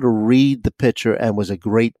able to read the pitcher and was a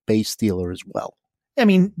great base stealer as well. I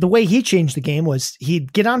mean, the way he changed the game was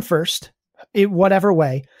he'd get on first, whatever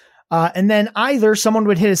way. And then either someone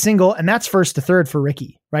would hit a single, and that's first to third for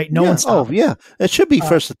Ricky, right? No one stopped. Oh, yeah. It should be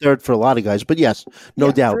first to third for a lot of guys, but yes,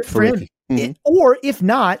 no doubt for Ricky. Mm-hmm. Or if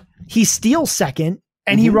not, he steals second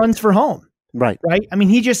and he runs for home. Right. I mean,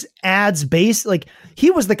 he just adds base. Like he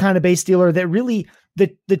was the kind of base stealer that really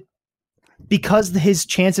because his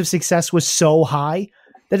chance of success was so high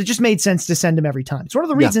that it just made sense to send him every time. It's one of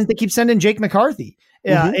the reasons they keep sending Jake McCarthy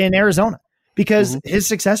in Arizona. Because his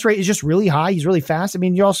success rate is just really high. He's really fast. I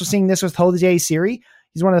mean, you're also seeing this with Jose Siri.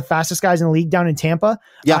 He's one of the fastest guys in the league down in Tampa.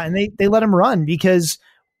 And they let him run because,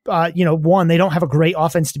 one, they don't have a great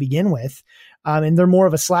offense to begin with. And they're more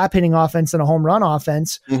of a slap hitting offense than a home run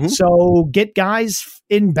offense. So get guys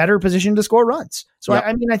in better position to score runs. So,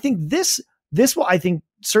 I think this will,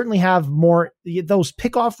 certainly have more, those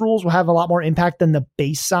pickoff rules will have a lot more impact than the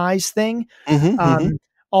base size thing.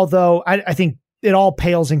 Although I think it all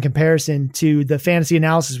pales in comparison to the fantasy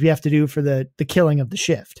analysis we have to do for the killing of the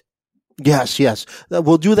shift. Yes.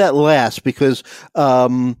 We'll do that last because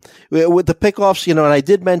with the pickoffs, and I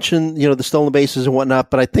did mention, the stolen bases and whatnot,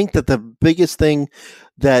 but I think that the biggest thing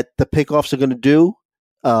that the pickoffs are going to do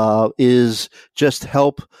is just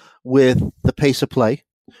help with the pace of play.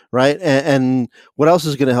 Right. And what else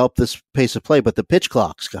is going to help this pace of play but the pitch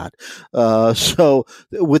clock, Scott? So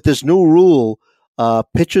with this new rule,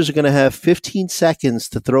 pitchers are going to have 15 seconds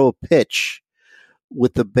to throw a pitch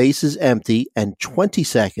with the bases empty and 20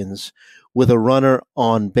 seconds with a runner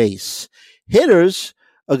on base. Hitters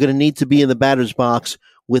are going to need to be in the batter's box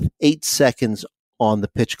with 8 seconds on the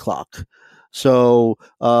pitch clock. So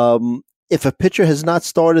if a pitcher has not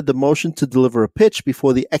started the motion to deliver a pitch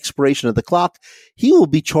before the expiration of the clock, he will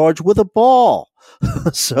be charged with a ball.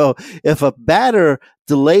 So if a batter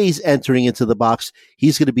delays entering into the box,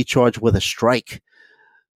 he's going to be charged with a strike.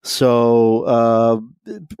 So,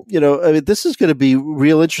 this is going to be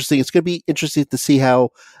real interesting. It's going to be interesting to see how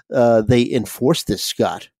they enforce this,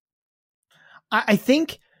 Scott. I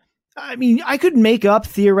could make up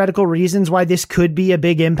theoretical reasons why this could be a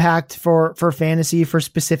big impact for fantasy for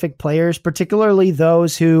specific players, particularly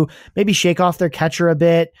those who maybe shake off their catcher a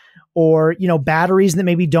bit or, batteries that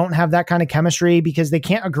maybe don't have that kind of chemistry because they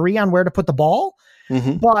can't agree on where to put the ball.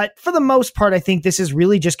 But for the most part, I think this is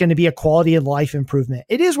really just going to be a quality of life improvement.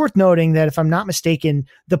 It is worth noting that if I'm not mistaken,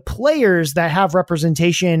 the players that have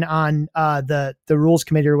representation on the rules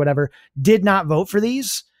committee or whatever did not vote for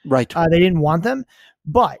these. Right. They didn't want them.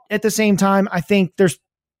 But at the same time, I think there's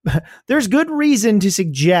good reason to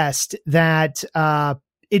suggest that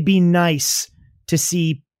it'd be nice to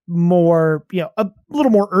see more, a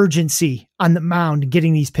little more urgency on the mound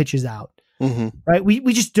getting these pitches out. Right.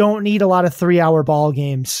 We just don't need a lot of 3-hour ball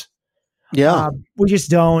games. Yeah. We just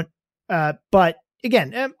don't. But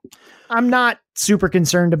again, I'm not super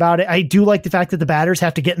concerned about it. I do like the fact that the batters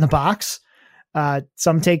have to get in the box.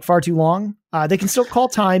 Some take far too long. They can still call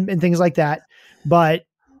time and things like that. But,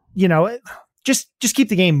 just keep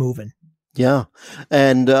the game moving. Yeah.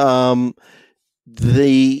 And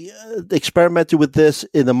they experimented with this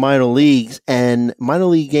in the minor leagues, and minor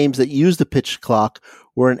league games that use the pitch clock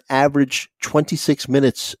were an average 26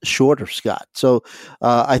 minutes shorter, Scott. So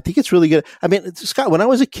I think it's really good. I mean, Scott, when I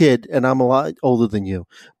was a kid, and I'm a lot older than you,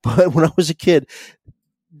 but when I was a kid,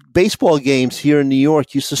 baseball games here in New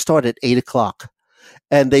York used to start at 8 o'clock.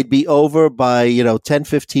 And they'd be over by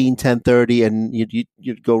 10:15, 10:30, and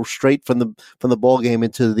you'd go straight from the ball game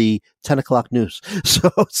into the 10 o'clock news.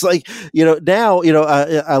 So it's like now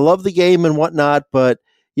I love the game and whatnot, but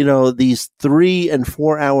these 3 and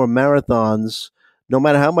 4 hour marathons, no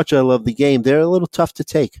matter how much I love the game, they're a little tough to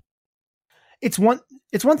take. It's one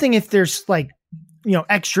thing if there's like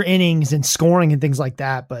extra innings and scoring and things like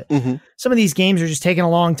that. But some of these games are just taking a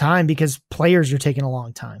long time because players are taking a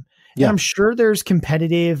long time. Yeah. And I'm sure there's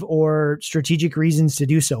competitive or strategic reasons to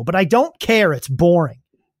do so, but I don't care. It's boring.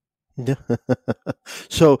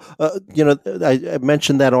 So, I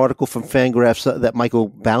mentioned that article from Fangraphs that Michael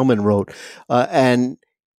Bauman wrote, and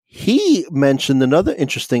he mentioned another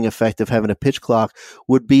interesting effect of having a pitch clock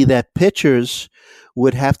would be that pitchers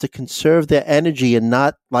would have to conserve their energy and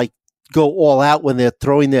not like go all out when they're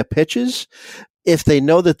throwing their pitches if they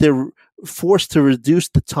know that they're forced to reduce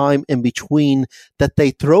the time in between that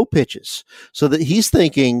they throw pitches. So that he's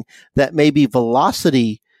thinking that maybe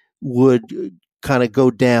velocity would kind of go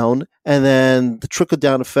down, and then the trickle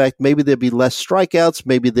down effect, maybe there'd be less strikeouts,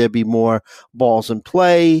 maybe there'd be more balls in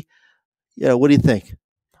play. What do you think?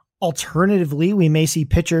 Alternatively, we may see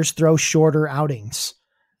pitchers throw shorter outings,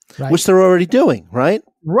 right? Which they're already doing, right?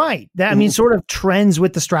 Right. That, I mean, sort of trends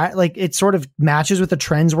with the strat, like it sort of matches with the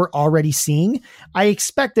trends we're already seeing. I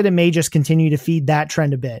expect that it may just continue to feed that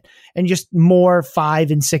trend a bit and just more 5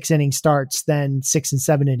 and 6 inning starts than 6 and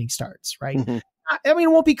 7 inning starts, right? I mean,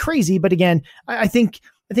 it won't be crazy, but again, I think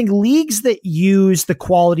leagues that use the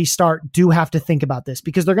quality start do have to think about this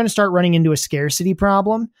because they're going to start running into a scarcity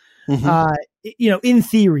problem, in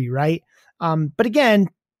theory, right? But again,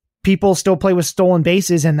 people still play with stolen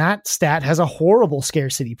bases, and that stat has a horrible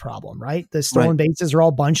scarcity problem, right? The stolen bases are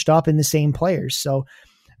all bunched up in the same players. So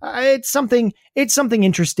it's something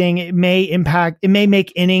interesting. It may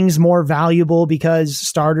make innings more valuable because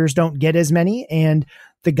starters don't get as many, and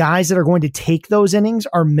the guys that are going to take those innings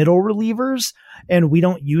are middle relievers, and we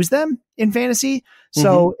don't use them in fantasy.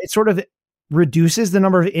 So it sort of reduces the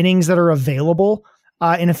number of innings that are available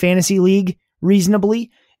in a fantasy league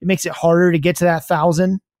reasonably. It makes it harder to get to that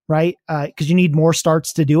 1,000, right? Because you need more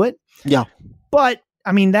starts to do it. Yeah. But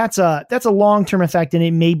I mean, that's a long-term effect, and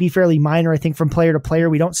it may be fairly minor. I think from player to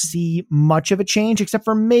player, we don't see much of a change except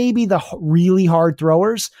for maybe the really hard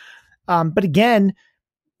throwers. But again,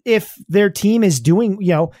 if their team is doing,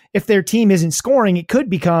 if their team isn't scoring, it could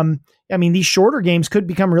become, these shorter games could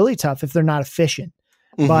become really tough if they're not efficient.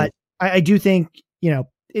 But I do think,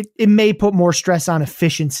 it may put more stress on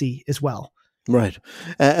efficiency as well. Right.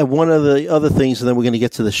 And one of the other things, and then we're going to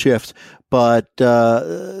get to the shift, but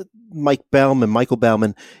Michael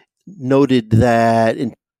Bauman noted that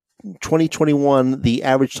in 2021, the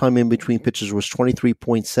average time in between pitches was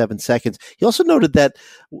 23.7 seconds. He also noted that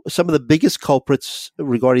some of the biggest culprits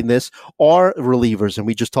regarding this are relievers, and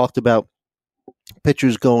we just talked about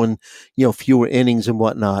pitchers going, fewer innings and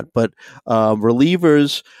whatnot, but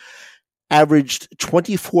relievers averaged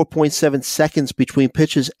 24.7 seconds between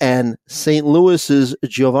pitches, and St. Louis's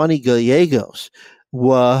Giovanni Gallegos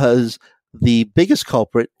was the biggest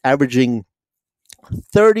culprit, averaging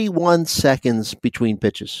 31 seconds between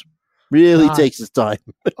pitches. Really takes his time.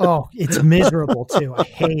 It's miserable too. I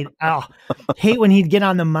hate when he'd get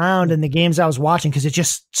on the mound in the games I was watching because it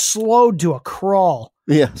just slowed to a crawl.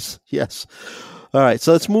 Yes. All right,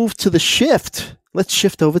 so let's move to the shift. Let's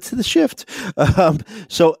shift over to the shift.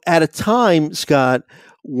 So at a time, Scott,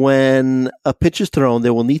 when a pitch is thrown,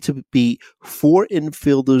 there will need to be 4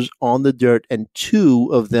 infielders on the dirt, and 2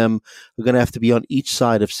 of them are going to have to be on each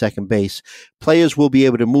side of second base. Players will be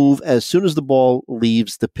able to move as soon as the ball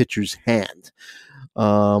leaves the pitcher's hand.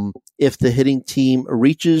 If the hitting team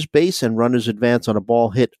reaches base and runners advance on a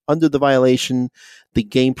ball hit under the violation, the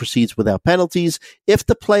game proceeds without penalties. If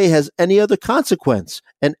the play has any other consequence,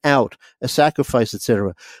 an out, a sacrifice,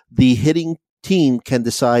 etc., the hitting team can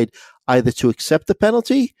decide either to accept the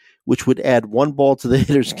penalty, which would add 1 ball to the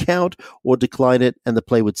hitter's count, or decline it and the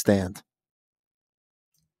play would stand.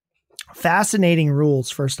 Fascinating rules,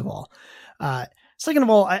 first of all. Second of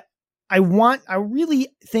all, I really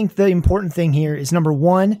think the important thing here is, number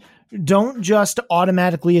one, don't just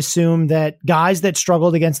automatically assume that guys that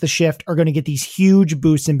struggled against the shift are going to get these huge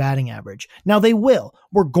boosts in batting average. Now they will.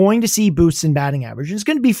 We're going to see boosts in batting average. It's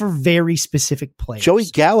going to be for very specific players. Joey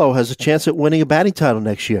Gallo has a chance at winning a batting title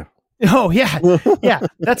next year. Oh yeah. Yeah.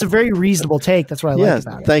 That's a very reasonable take. That's what I like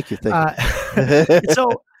about it. Thank you.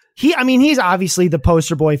 So he's obviously the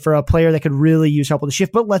poster boy for a player that could really use help with the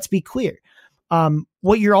shift, but let's be clear.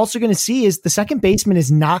 What you're also going to see is the second baseman is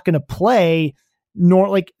not going to play,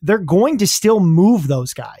 they're going to still move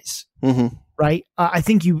those guys. Right. I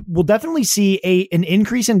think you will definitely see an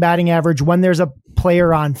increase in batting average when there's a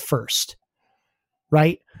player on first.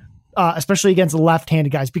 Right. Especially against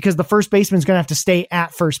left-handed guys, because the first baseman is going to have to stay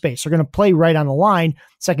at first base. They're going to play right on the line.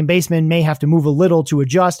 Second baseman may have to move a little to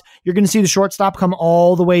adjust. You're going to see the shortstop come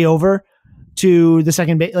all the way over to the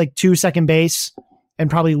second base, to second base, and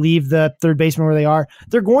probably leave the third baseman where they are,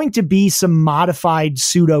 they're going to be some modified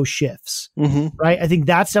pseudo shifts, right? I think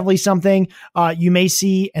that's definitely something. You may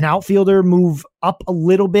see an outfielder move up a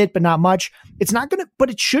little bit, but not much. It's not going to, but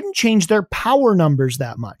it shouldn't change their power numbers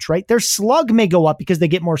that much, right? Their slug may go up because they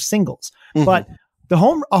get more singles, but a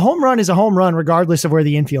home run is a home run regardless of where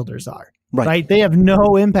the infielders are, right? They have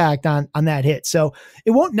no impact on that hit. So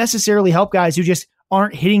it won't necessarily help guys who just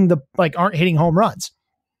aren't hitting home runs.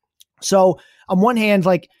 So on one hand,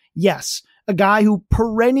 like, yes, a guy who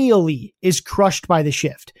perennially is crushed by the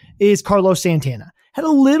shift is Carlos Santana. Had a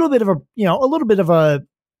little bit of a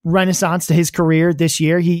renaissance to his career this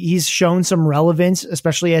year. He's shown some relevance,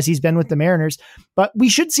 especially as he's been with the Mariners, but we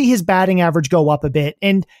should see his batting average go up a bit.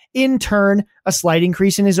 And in turn, a slight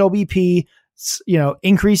increase in his OBP,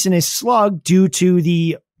 increase in his slug due to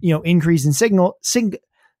the, increase in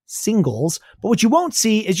singles. But what you won't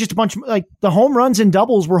see is just a bunch of like the home runs and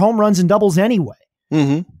doubles were home runs and doubles anyway.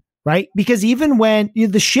 Right. Because even when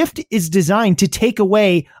the shift is designed to take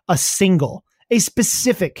away a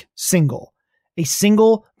specific single, a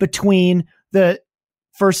single between the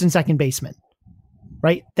first and second baseman,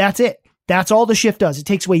 right? That's it. That's all the shift does. It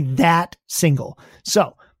takes away that single.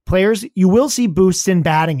 So players, you will see boosts in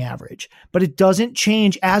batting average, but it doesn't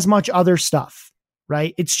change as much other stuff,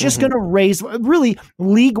 right? It's just going to raise, really,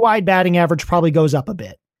 league-wide batting average probably goes up a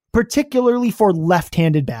bit, particularly for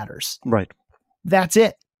left-handed batters. Right. That's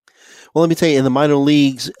it. Well, let me tell you, in the minor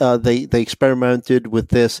leagues, they experimented with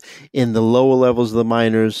this in the lower levels of the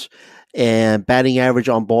minors, and batting average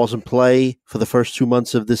on balls in play for the first 2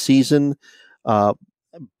 months of the season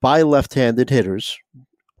by left-handed hitters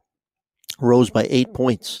rose by 8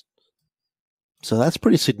 points. So that's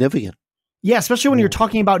pretty significant. Yeah, especially when you're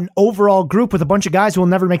talking about an overall group with a bunch of guys who will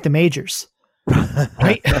never make the majors.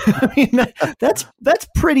 Right? I mean, that's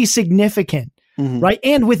pretty significant. Right.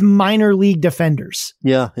 And with minor league defenders.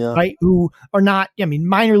 Yeah. Right. Who are not,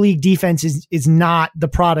 minor league defense is not the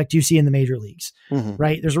product you see in the major leagues.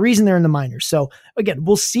 Right. There's a reason they're in the minors. So again,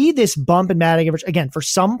 we'll see this bump in batting average again for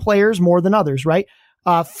some players more than others. Right.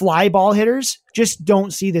 Fly ball hitters just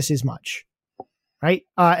don't see this as much. Right.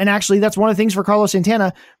 And actually, that's one of the things for Carlos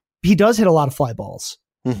Santana. He does hit a lot of fly balls.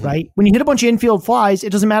 Right. When you hit a bunch of infield flies,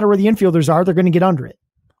 it doesn't matter where the infielders are. They're going to get under it.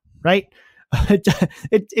 Right.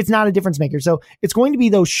 It's not a difference maker. So it's going to be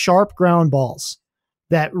those sharp ground balls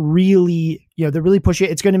that really, that really push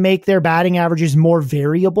it. It's going to make their batting averages more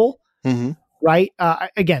variable. Right.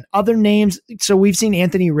 Again, other names. So we've seen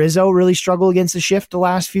Anthony Rizzo really struggle against the shift the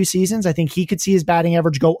last few seasons. I think he could see his batting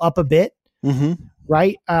average go up a bit.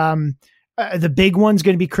 Right. The big one's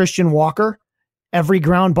going to be Christian Walker. Every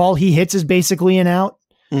ground ball he hits is basically an out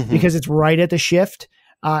because it's right at the shift.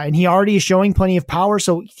 And he already is showing plenty of power.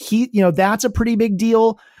 So that's a pretty big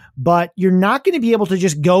deal, but you're not going to be able to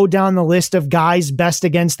just go down the list of guys best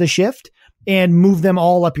against the shift and move them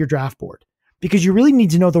all up your draft board because you really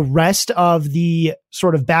need to know the rest of the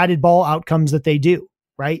sort of batted ball outcomes that they do,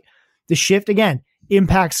 right? The shift again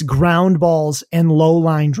impacts ground balls and low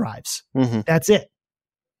line drives. That's it.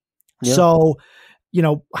 Yeah. So,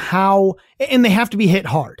 and they have to be hit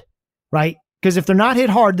hard, right? Because if they're not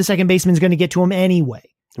hit hard, the second baseman is going to get to them anyway.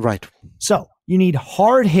 Right. So you need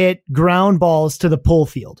hard hit ground balls to the pull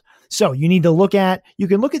field. So you need to you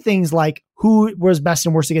can look at things like who was best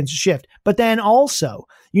and worst against the shift, but then also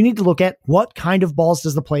you need to look at what kind of balls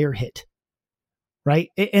does the player hit, right?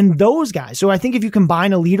 And those guys. So I think if you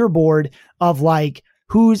combine a leaderboard of like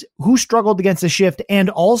who struggled against the shift and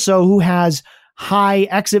also who has high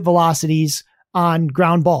exit velocities on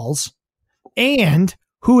ground balls and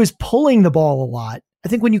who is pulling the ball a lot, I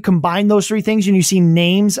think when you combine those three things and you see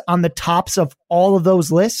names on the tops of all of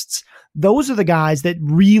those lists, those are the guys that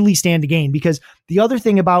really stand to gain because the other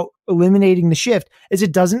thing about eliminating the shift is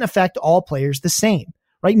it doesn't affect all players the same,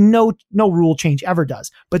 right? No rule change ever does,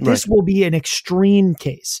 but this will be an extreme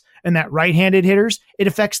case and that right-handed hitters, it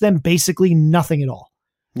affects them basically nothing at all.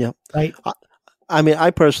 Yeah. Right. I mean, I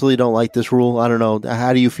personally don't like this rule. I don't know.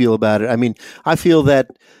 How do you feel about it? I mean, I feel that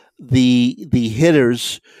the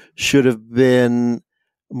hitters should have been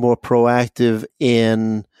more proactive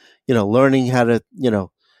in, learning how to,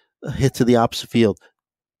 hit to the opposite field,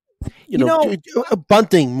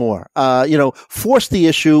 bunting more, force the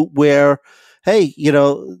issue where, hey,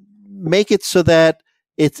 make it so that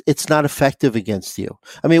it's not effective against you.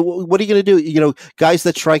 I mean, what are you going to do? Guys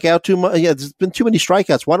that strike out too much. Yeah, there's been too many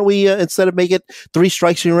strikeouts. Why don't we, instead of make it 3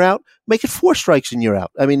 strikes and you're out, make it 4 strikes and you're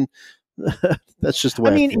out? I mean, that's just the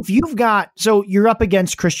way. I mean, if you've got, so you're up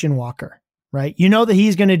against Christian Walker, right? You know that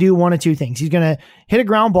he's going to do one of two things. He's going to hit a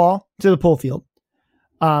ground ball to the pull field,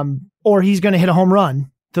 or he's going to hit a home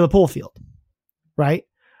run to the pull field, right?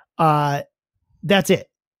 That's it.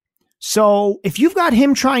 So if you've got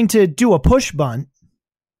him trying to do a push bunt,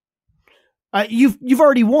 you've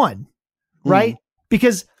already won, right?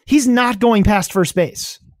 Because he's not going past first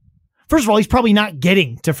base. First of all, he's probably not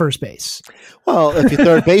getting to first base. Well, if your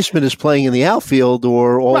third baseman is playing in the outfield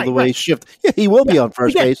or all the way shift, he will be on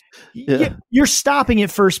first base. Yeah. You're stopping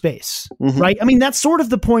at first base, right? I mean, that's sort of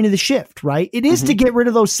the point of the shift, right? It is to get rid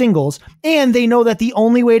of those singles, and they know that the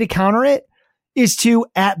only way to counter it is to,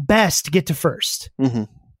 at best, get to first.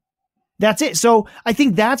 That's it. So I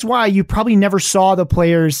think that's why you probably never saw the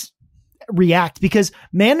players react, because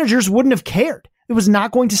managers wouldn't have cared. It was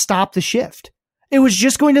not going to stop the shift. It was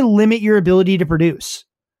just going to limit your ability to produce,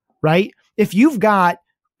 right? If you've got,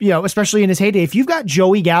 especially in his heyday, if you've got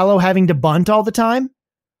Joey Gallo having to bunt all the time,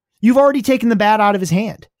 you've already taken the bat out of his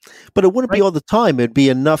hand. But it wouldn't be all the time. It'd be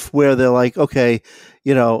enough where they're like, okay,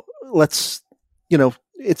 let's,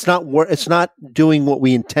 it's not doing what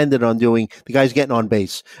we intended on doing. The guy's getting on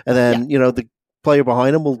base. And then, the player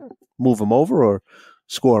behind him will move him over or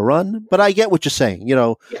score a run. But I get what you're saying,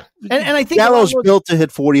 And I think Gallo's built to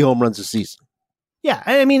hit 40 home runs a season. Yeah.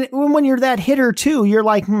 I mean, when you're that hitter too, you're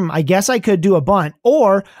like, I guess I could do a bunt,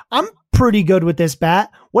 or I'm pretty good with this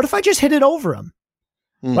bat. What if I just hit it over him?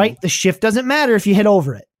 Right? The shift doesn't matter if you hit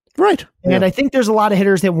over it. Right. And I think there's a lot of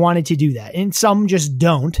hitters that wanted to do that, and some just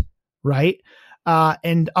don't. Right.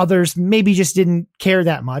 And others maybe just didn't care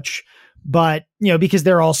that much, but because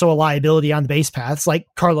they're also a liability on the base paths, like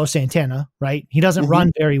Carlos Santana, right? He doesn't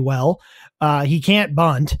run very well. He can't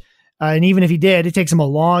bunt. And even if he did, it takes him a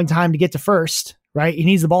long time to get to first. Right. He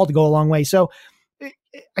needs the ball to go a long way. So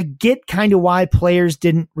I get kind of why players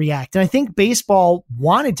didn't react. And I think baseball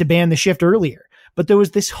wanted to ban the shift earlier, but there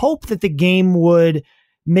was this hope that the game would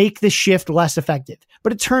make the shift less effective.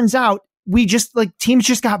 But it turns out teams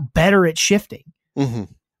just got better at shifting,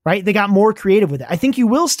 right? They got more creative with it. I think you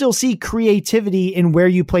will still see creativity in where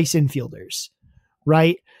you place infielders,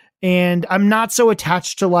 right? And I'm not so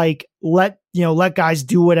attached to let guys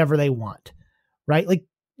do whatever they want, right?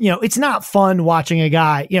 It's not fun watching a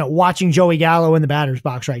guy, watching Joey Gallo in the batter's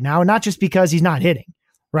box right now. And not just because he's not hitting,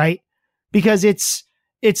 right? Because it's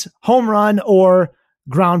home run or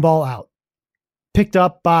ground ball out, picked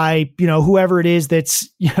up by, whoever it is that's,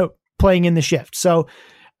 playing in the shift. So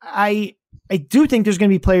I do think there's going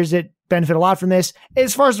to be players that benefit a lot from this.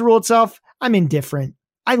 As far as the rule itself, I'm indifferent.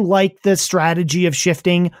 I like the strategy of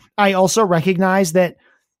shifting. I also recognize that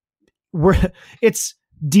the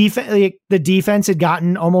defense had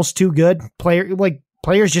gotten almost too good.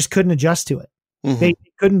 Players just couldn't adjust to it. They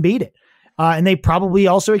couldn't beat it. And they probably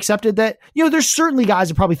also accepted that, there's certainly guys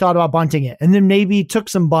that probably thought about bunting it and then maybe took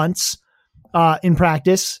some bunts in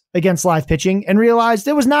practice against live pitching and realized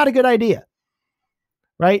it was not a good idea.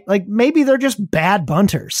 Right? Like maybe they're just bad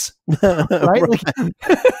bunters. Right?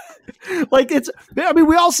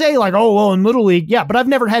 We all say in Little League, yeah, but I've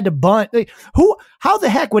never had to bunt. How the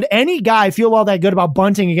heck would any guy feel all that good about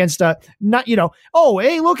bunting against hey,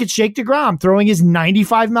 look, it's Jake DeGrom throwing his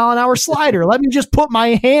 95 mile an hour slider. Let me just put my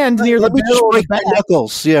hand near the barrel of the bat.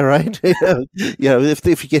 Knuckles. Yeah, right.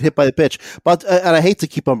 If you get hit by the pitch, but and I hate to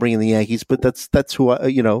keep on bringing the Yankees, but that's who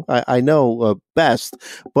I know best.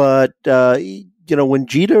 But when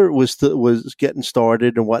Jeter was getting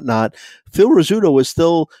started and whatnot, Phil Rizzuto was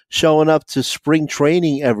still showing up to spring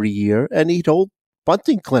training every year, and he'd hold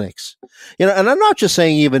bunting clinics. And I'm not just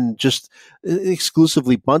saying even just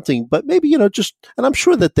exclusively bunting, but maybe and I'm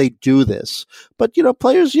sure that they do this. But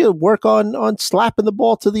players work on slapping the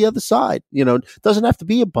ball to the other side. It doesn't have to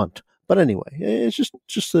be a bunt. But anyway, it's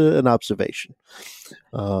just an observation.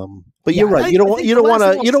 But you're right. You don't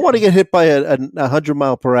want to get hit by a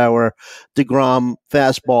 100-mile-per-hour DeGrom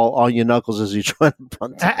fastball on your knuckles as you're trying to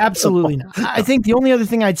bunt. Absolutely not. I think the only other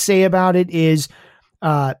thing I'd say about it is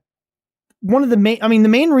one of the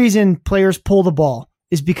main reason players pull the ball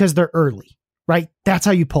is because they're early, right? That's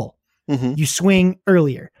how you pull. You swing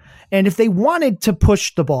earlier. And if they wanted to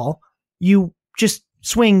push the ball, you just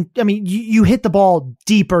swing. You hit the ball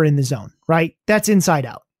deeper in the zone, right? That's inside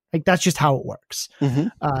out. That's just how it works.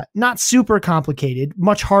 Not super complicated,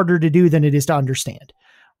 much harder to do than it is to understand,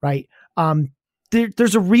 right?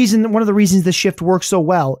 There's a reason. One of the reasons the shift works so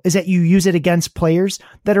well is that you use it against players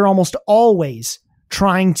that are almost always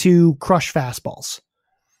trying to crush fastballs,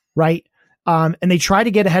 right? And they try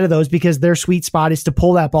to get ahead of those because their sweet spot is to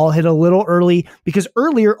pull that ball, hit a little early, because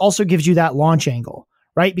earlier also gives you that launch angle,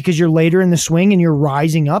 right? Because you're later in the swing and you're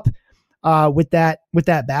rising up with that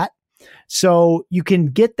bat. So you can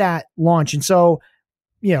get that launch. And so,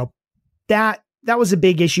 that was a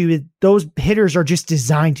big issue. Those hitters are just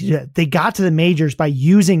designed to do that. They got to the majors by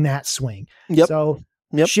using that swing. Yep. So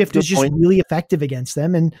shift is just really effective against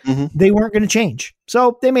them, and Mm-hmm. they weren't going to change.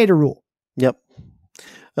 So they made a rule. Yep.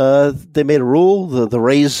 They made a rule. The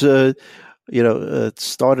Rays,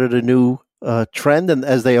 started a new trend, and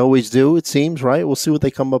as they always do, it seems, right? We'll see what they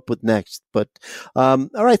come up with next. But all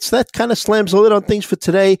right, so that kind of slams the lid on things for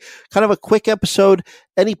today. Kind of a quick episode.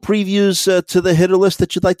 Any previews to the hitter list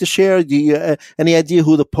that you'd like to share? Do you any idea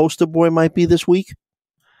who the poster boy might be this week?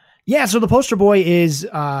 Yeah, so the poster boy is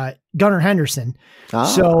Gunnar Henderson.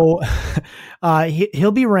 So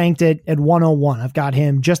he'll be ranked at 101. I've got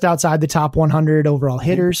him just outside the top 100 overall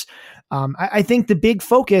hitters. I think the big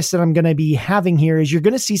focus that I'm going to be having here is you're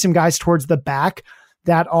going to see some guys towards the back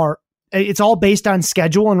that are, it's all based on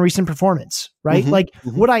schedule and recent performance, right?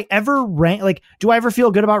 Would I ever rank, do I ever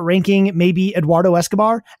feel good about ranking maybe Eduardo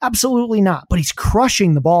Escobar? Absolutely not, but he's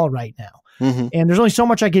crushing the ball right now. Mm-hmm. And there's only so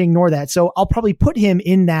much I can ignore that. So I'll probably put him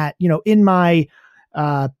in that, in my,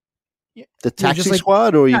 the taxi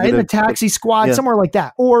squad, or in the taxi squad, somewhere like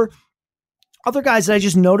that. Or other guys that I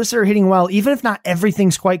just notice are hitting well, even if not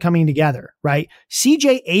everything's quite coming together, right?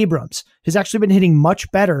 CJ Abrams has actually been hitting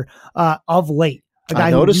much better of late. A guy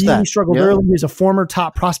who really struggled early. He was a former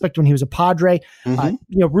top prospect when he was a Padre.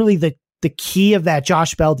 Really the key of that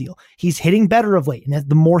Josh Bell deal. He's hitting better of late. And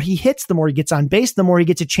the more he hits, the more he gets on base, the more he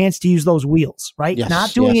gets a chance to use those wheels, right? Yes,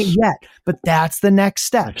 not doing it yet, but that's the next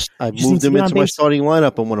step. I've moved him into my starting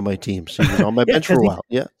lineup on one of my teams. He was on my bench for a while.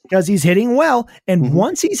 Yeah. Because he's hitting well. And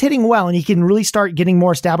once he's hitting well and he can really start getting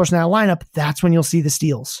more established in that lineup, that's when you'll see the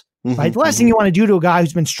steals. Right. The last thing you want to do to a guy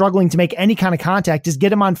who's been struggling to make any kind of contact is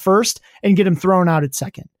get him on first and get him thrown out at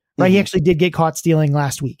second. Right. He actually did get caught stealing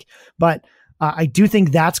last week, but I do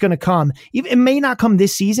think that's going to come. It may not come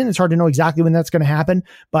this season. It's hard to know exactly when that's going to happen,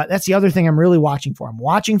 but that's the other thing I'm really watching for. I'm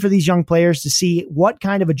watching for these young players to see what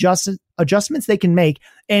kind of adjustments they can make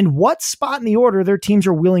and what spot in the order their teams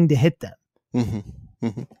are willing to hit them.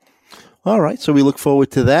 All right. So we look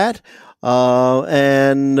forward to that.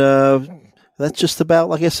 And that's just about,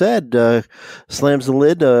 like I said, slams the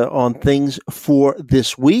lid on things for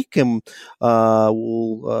this week. And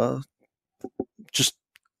we'll just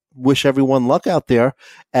wish everyone luck out there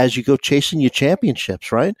as you go chasing your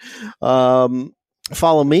championships, right?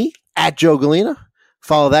 Follow me at Joe Galena.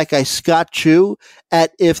 Follow that guy, Scott Chu,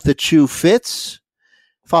 at If the Chu Fits.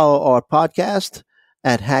 Follow our podcast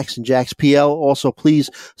at Hacks and Jacks PL. Also, please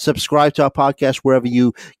subscribe to our podcast wherever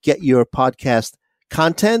you get your podcast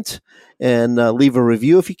content, and leave a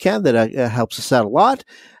review if you can. That helps us out a lot.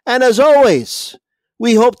 And as always,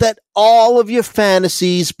 we hope that all of your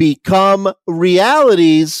fantasies become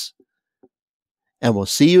realities, and we'll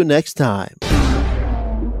see you next time.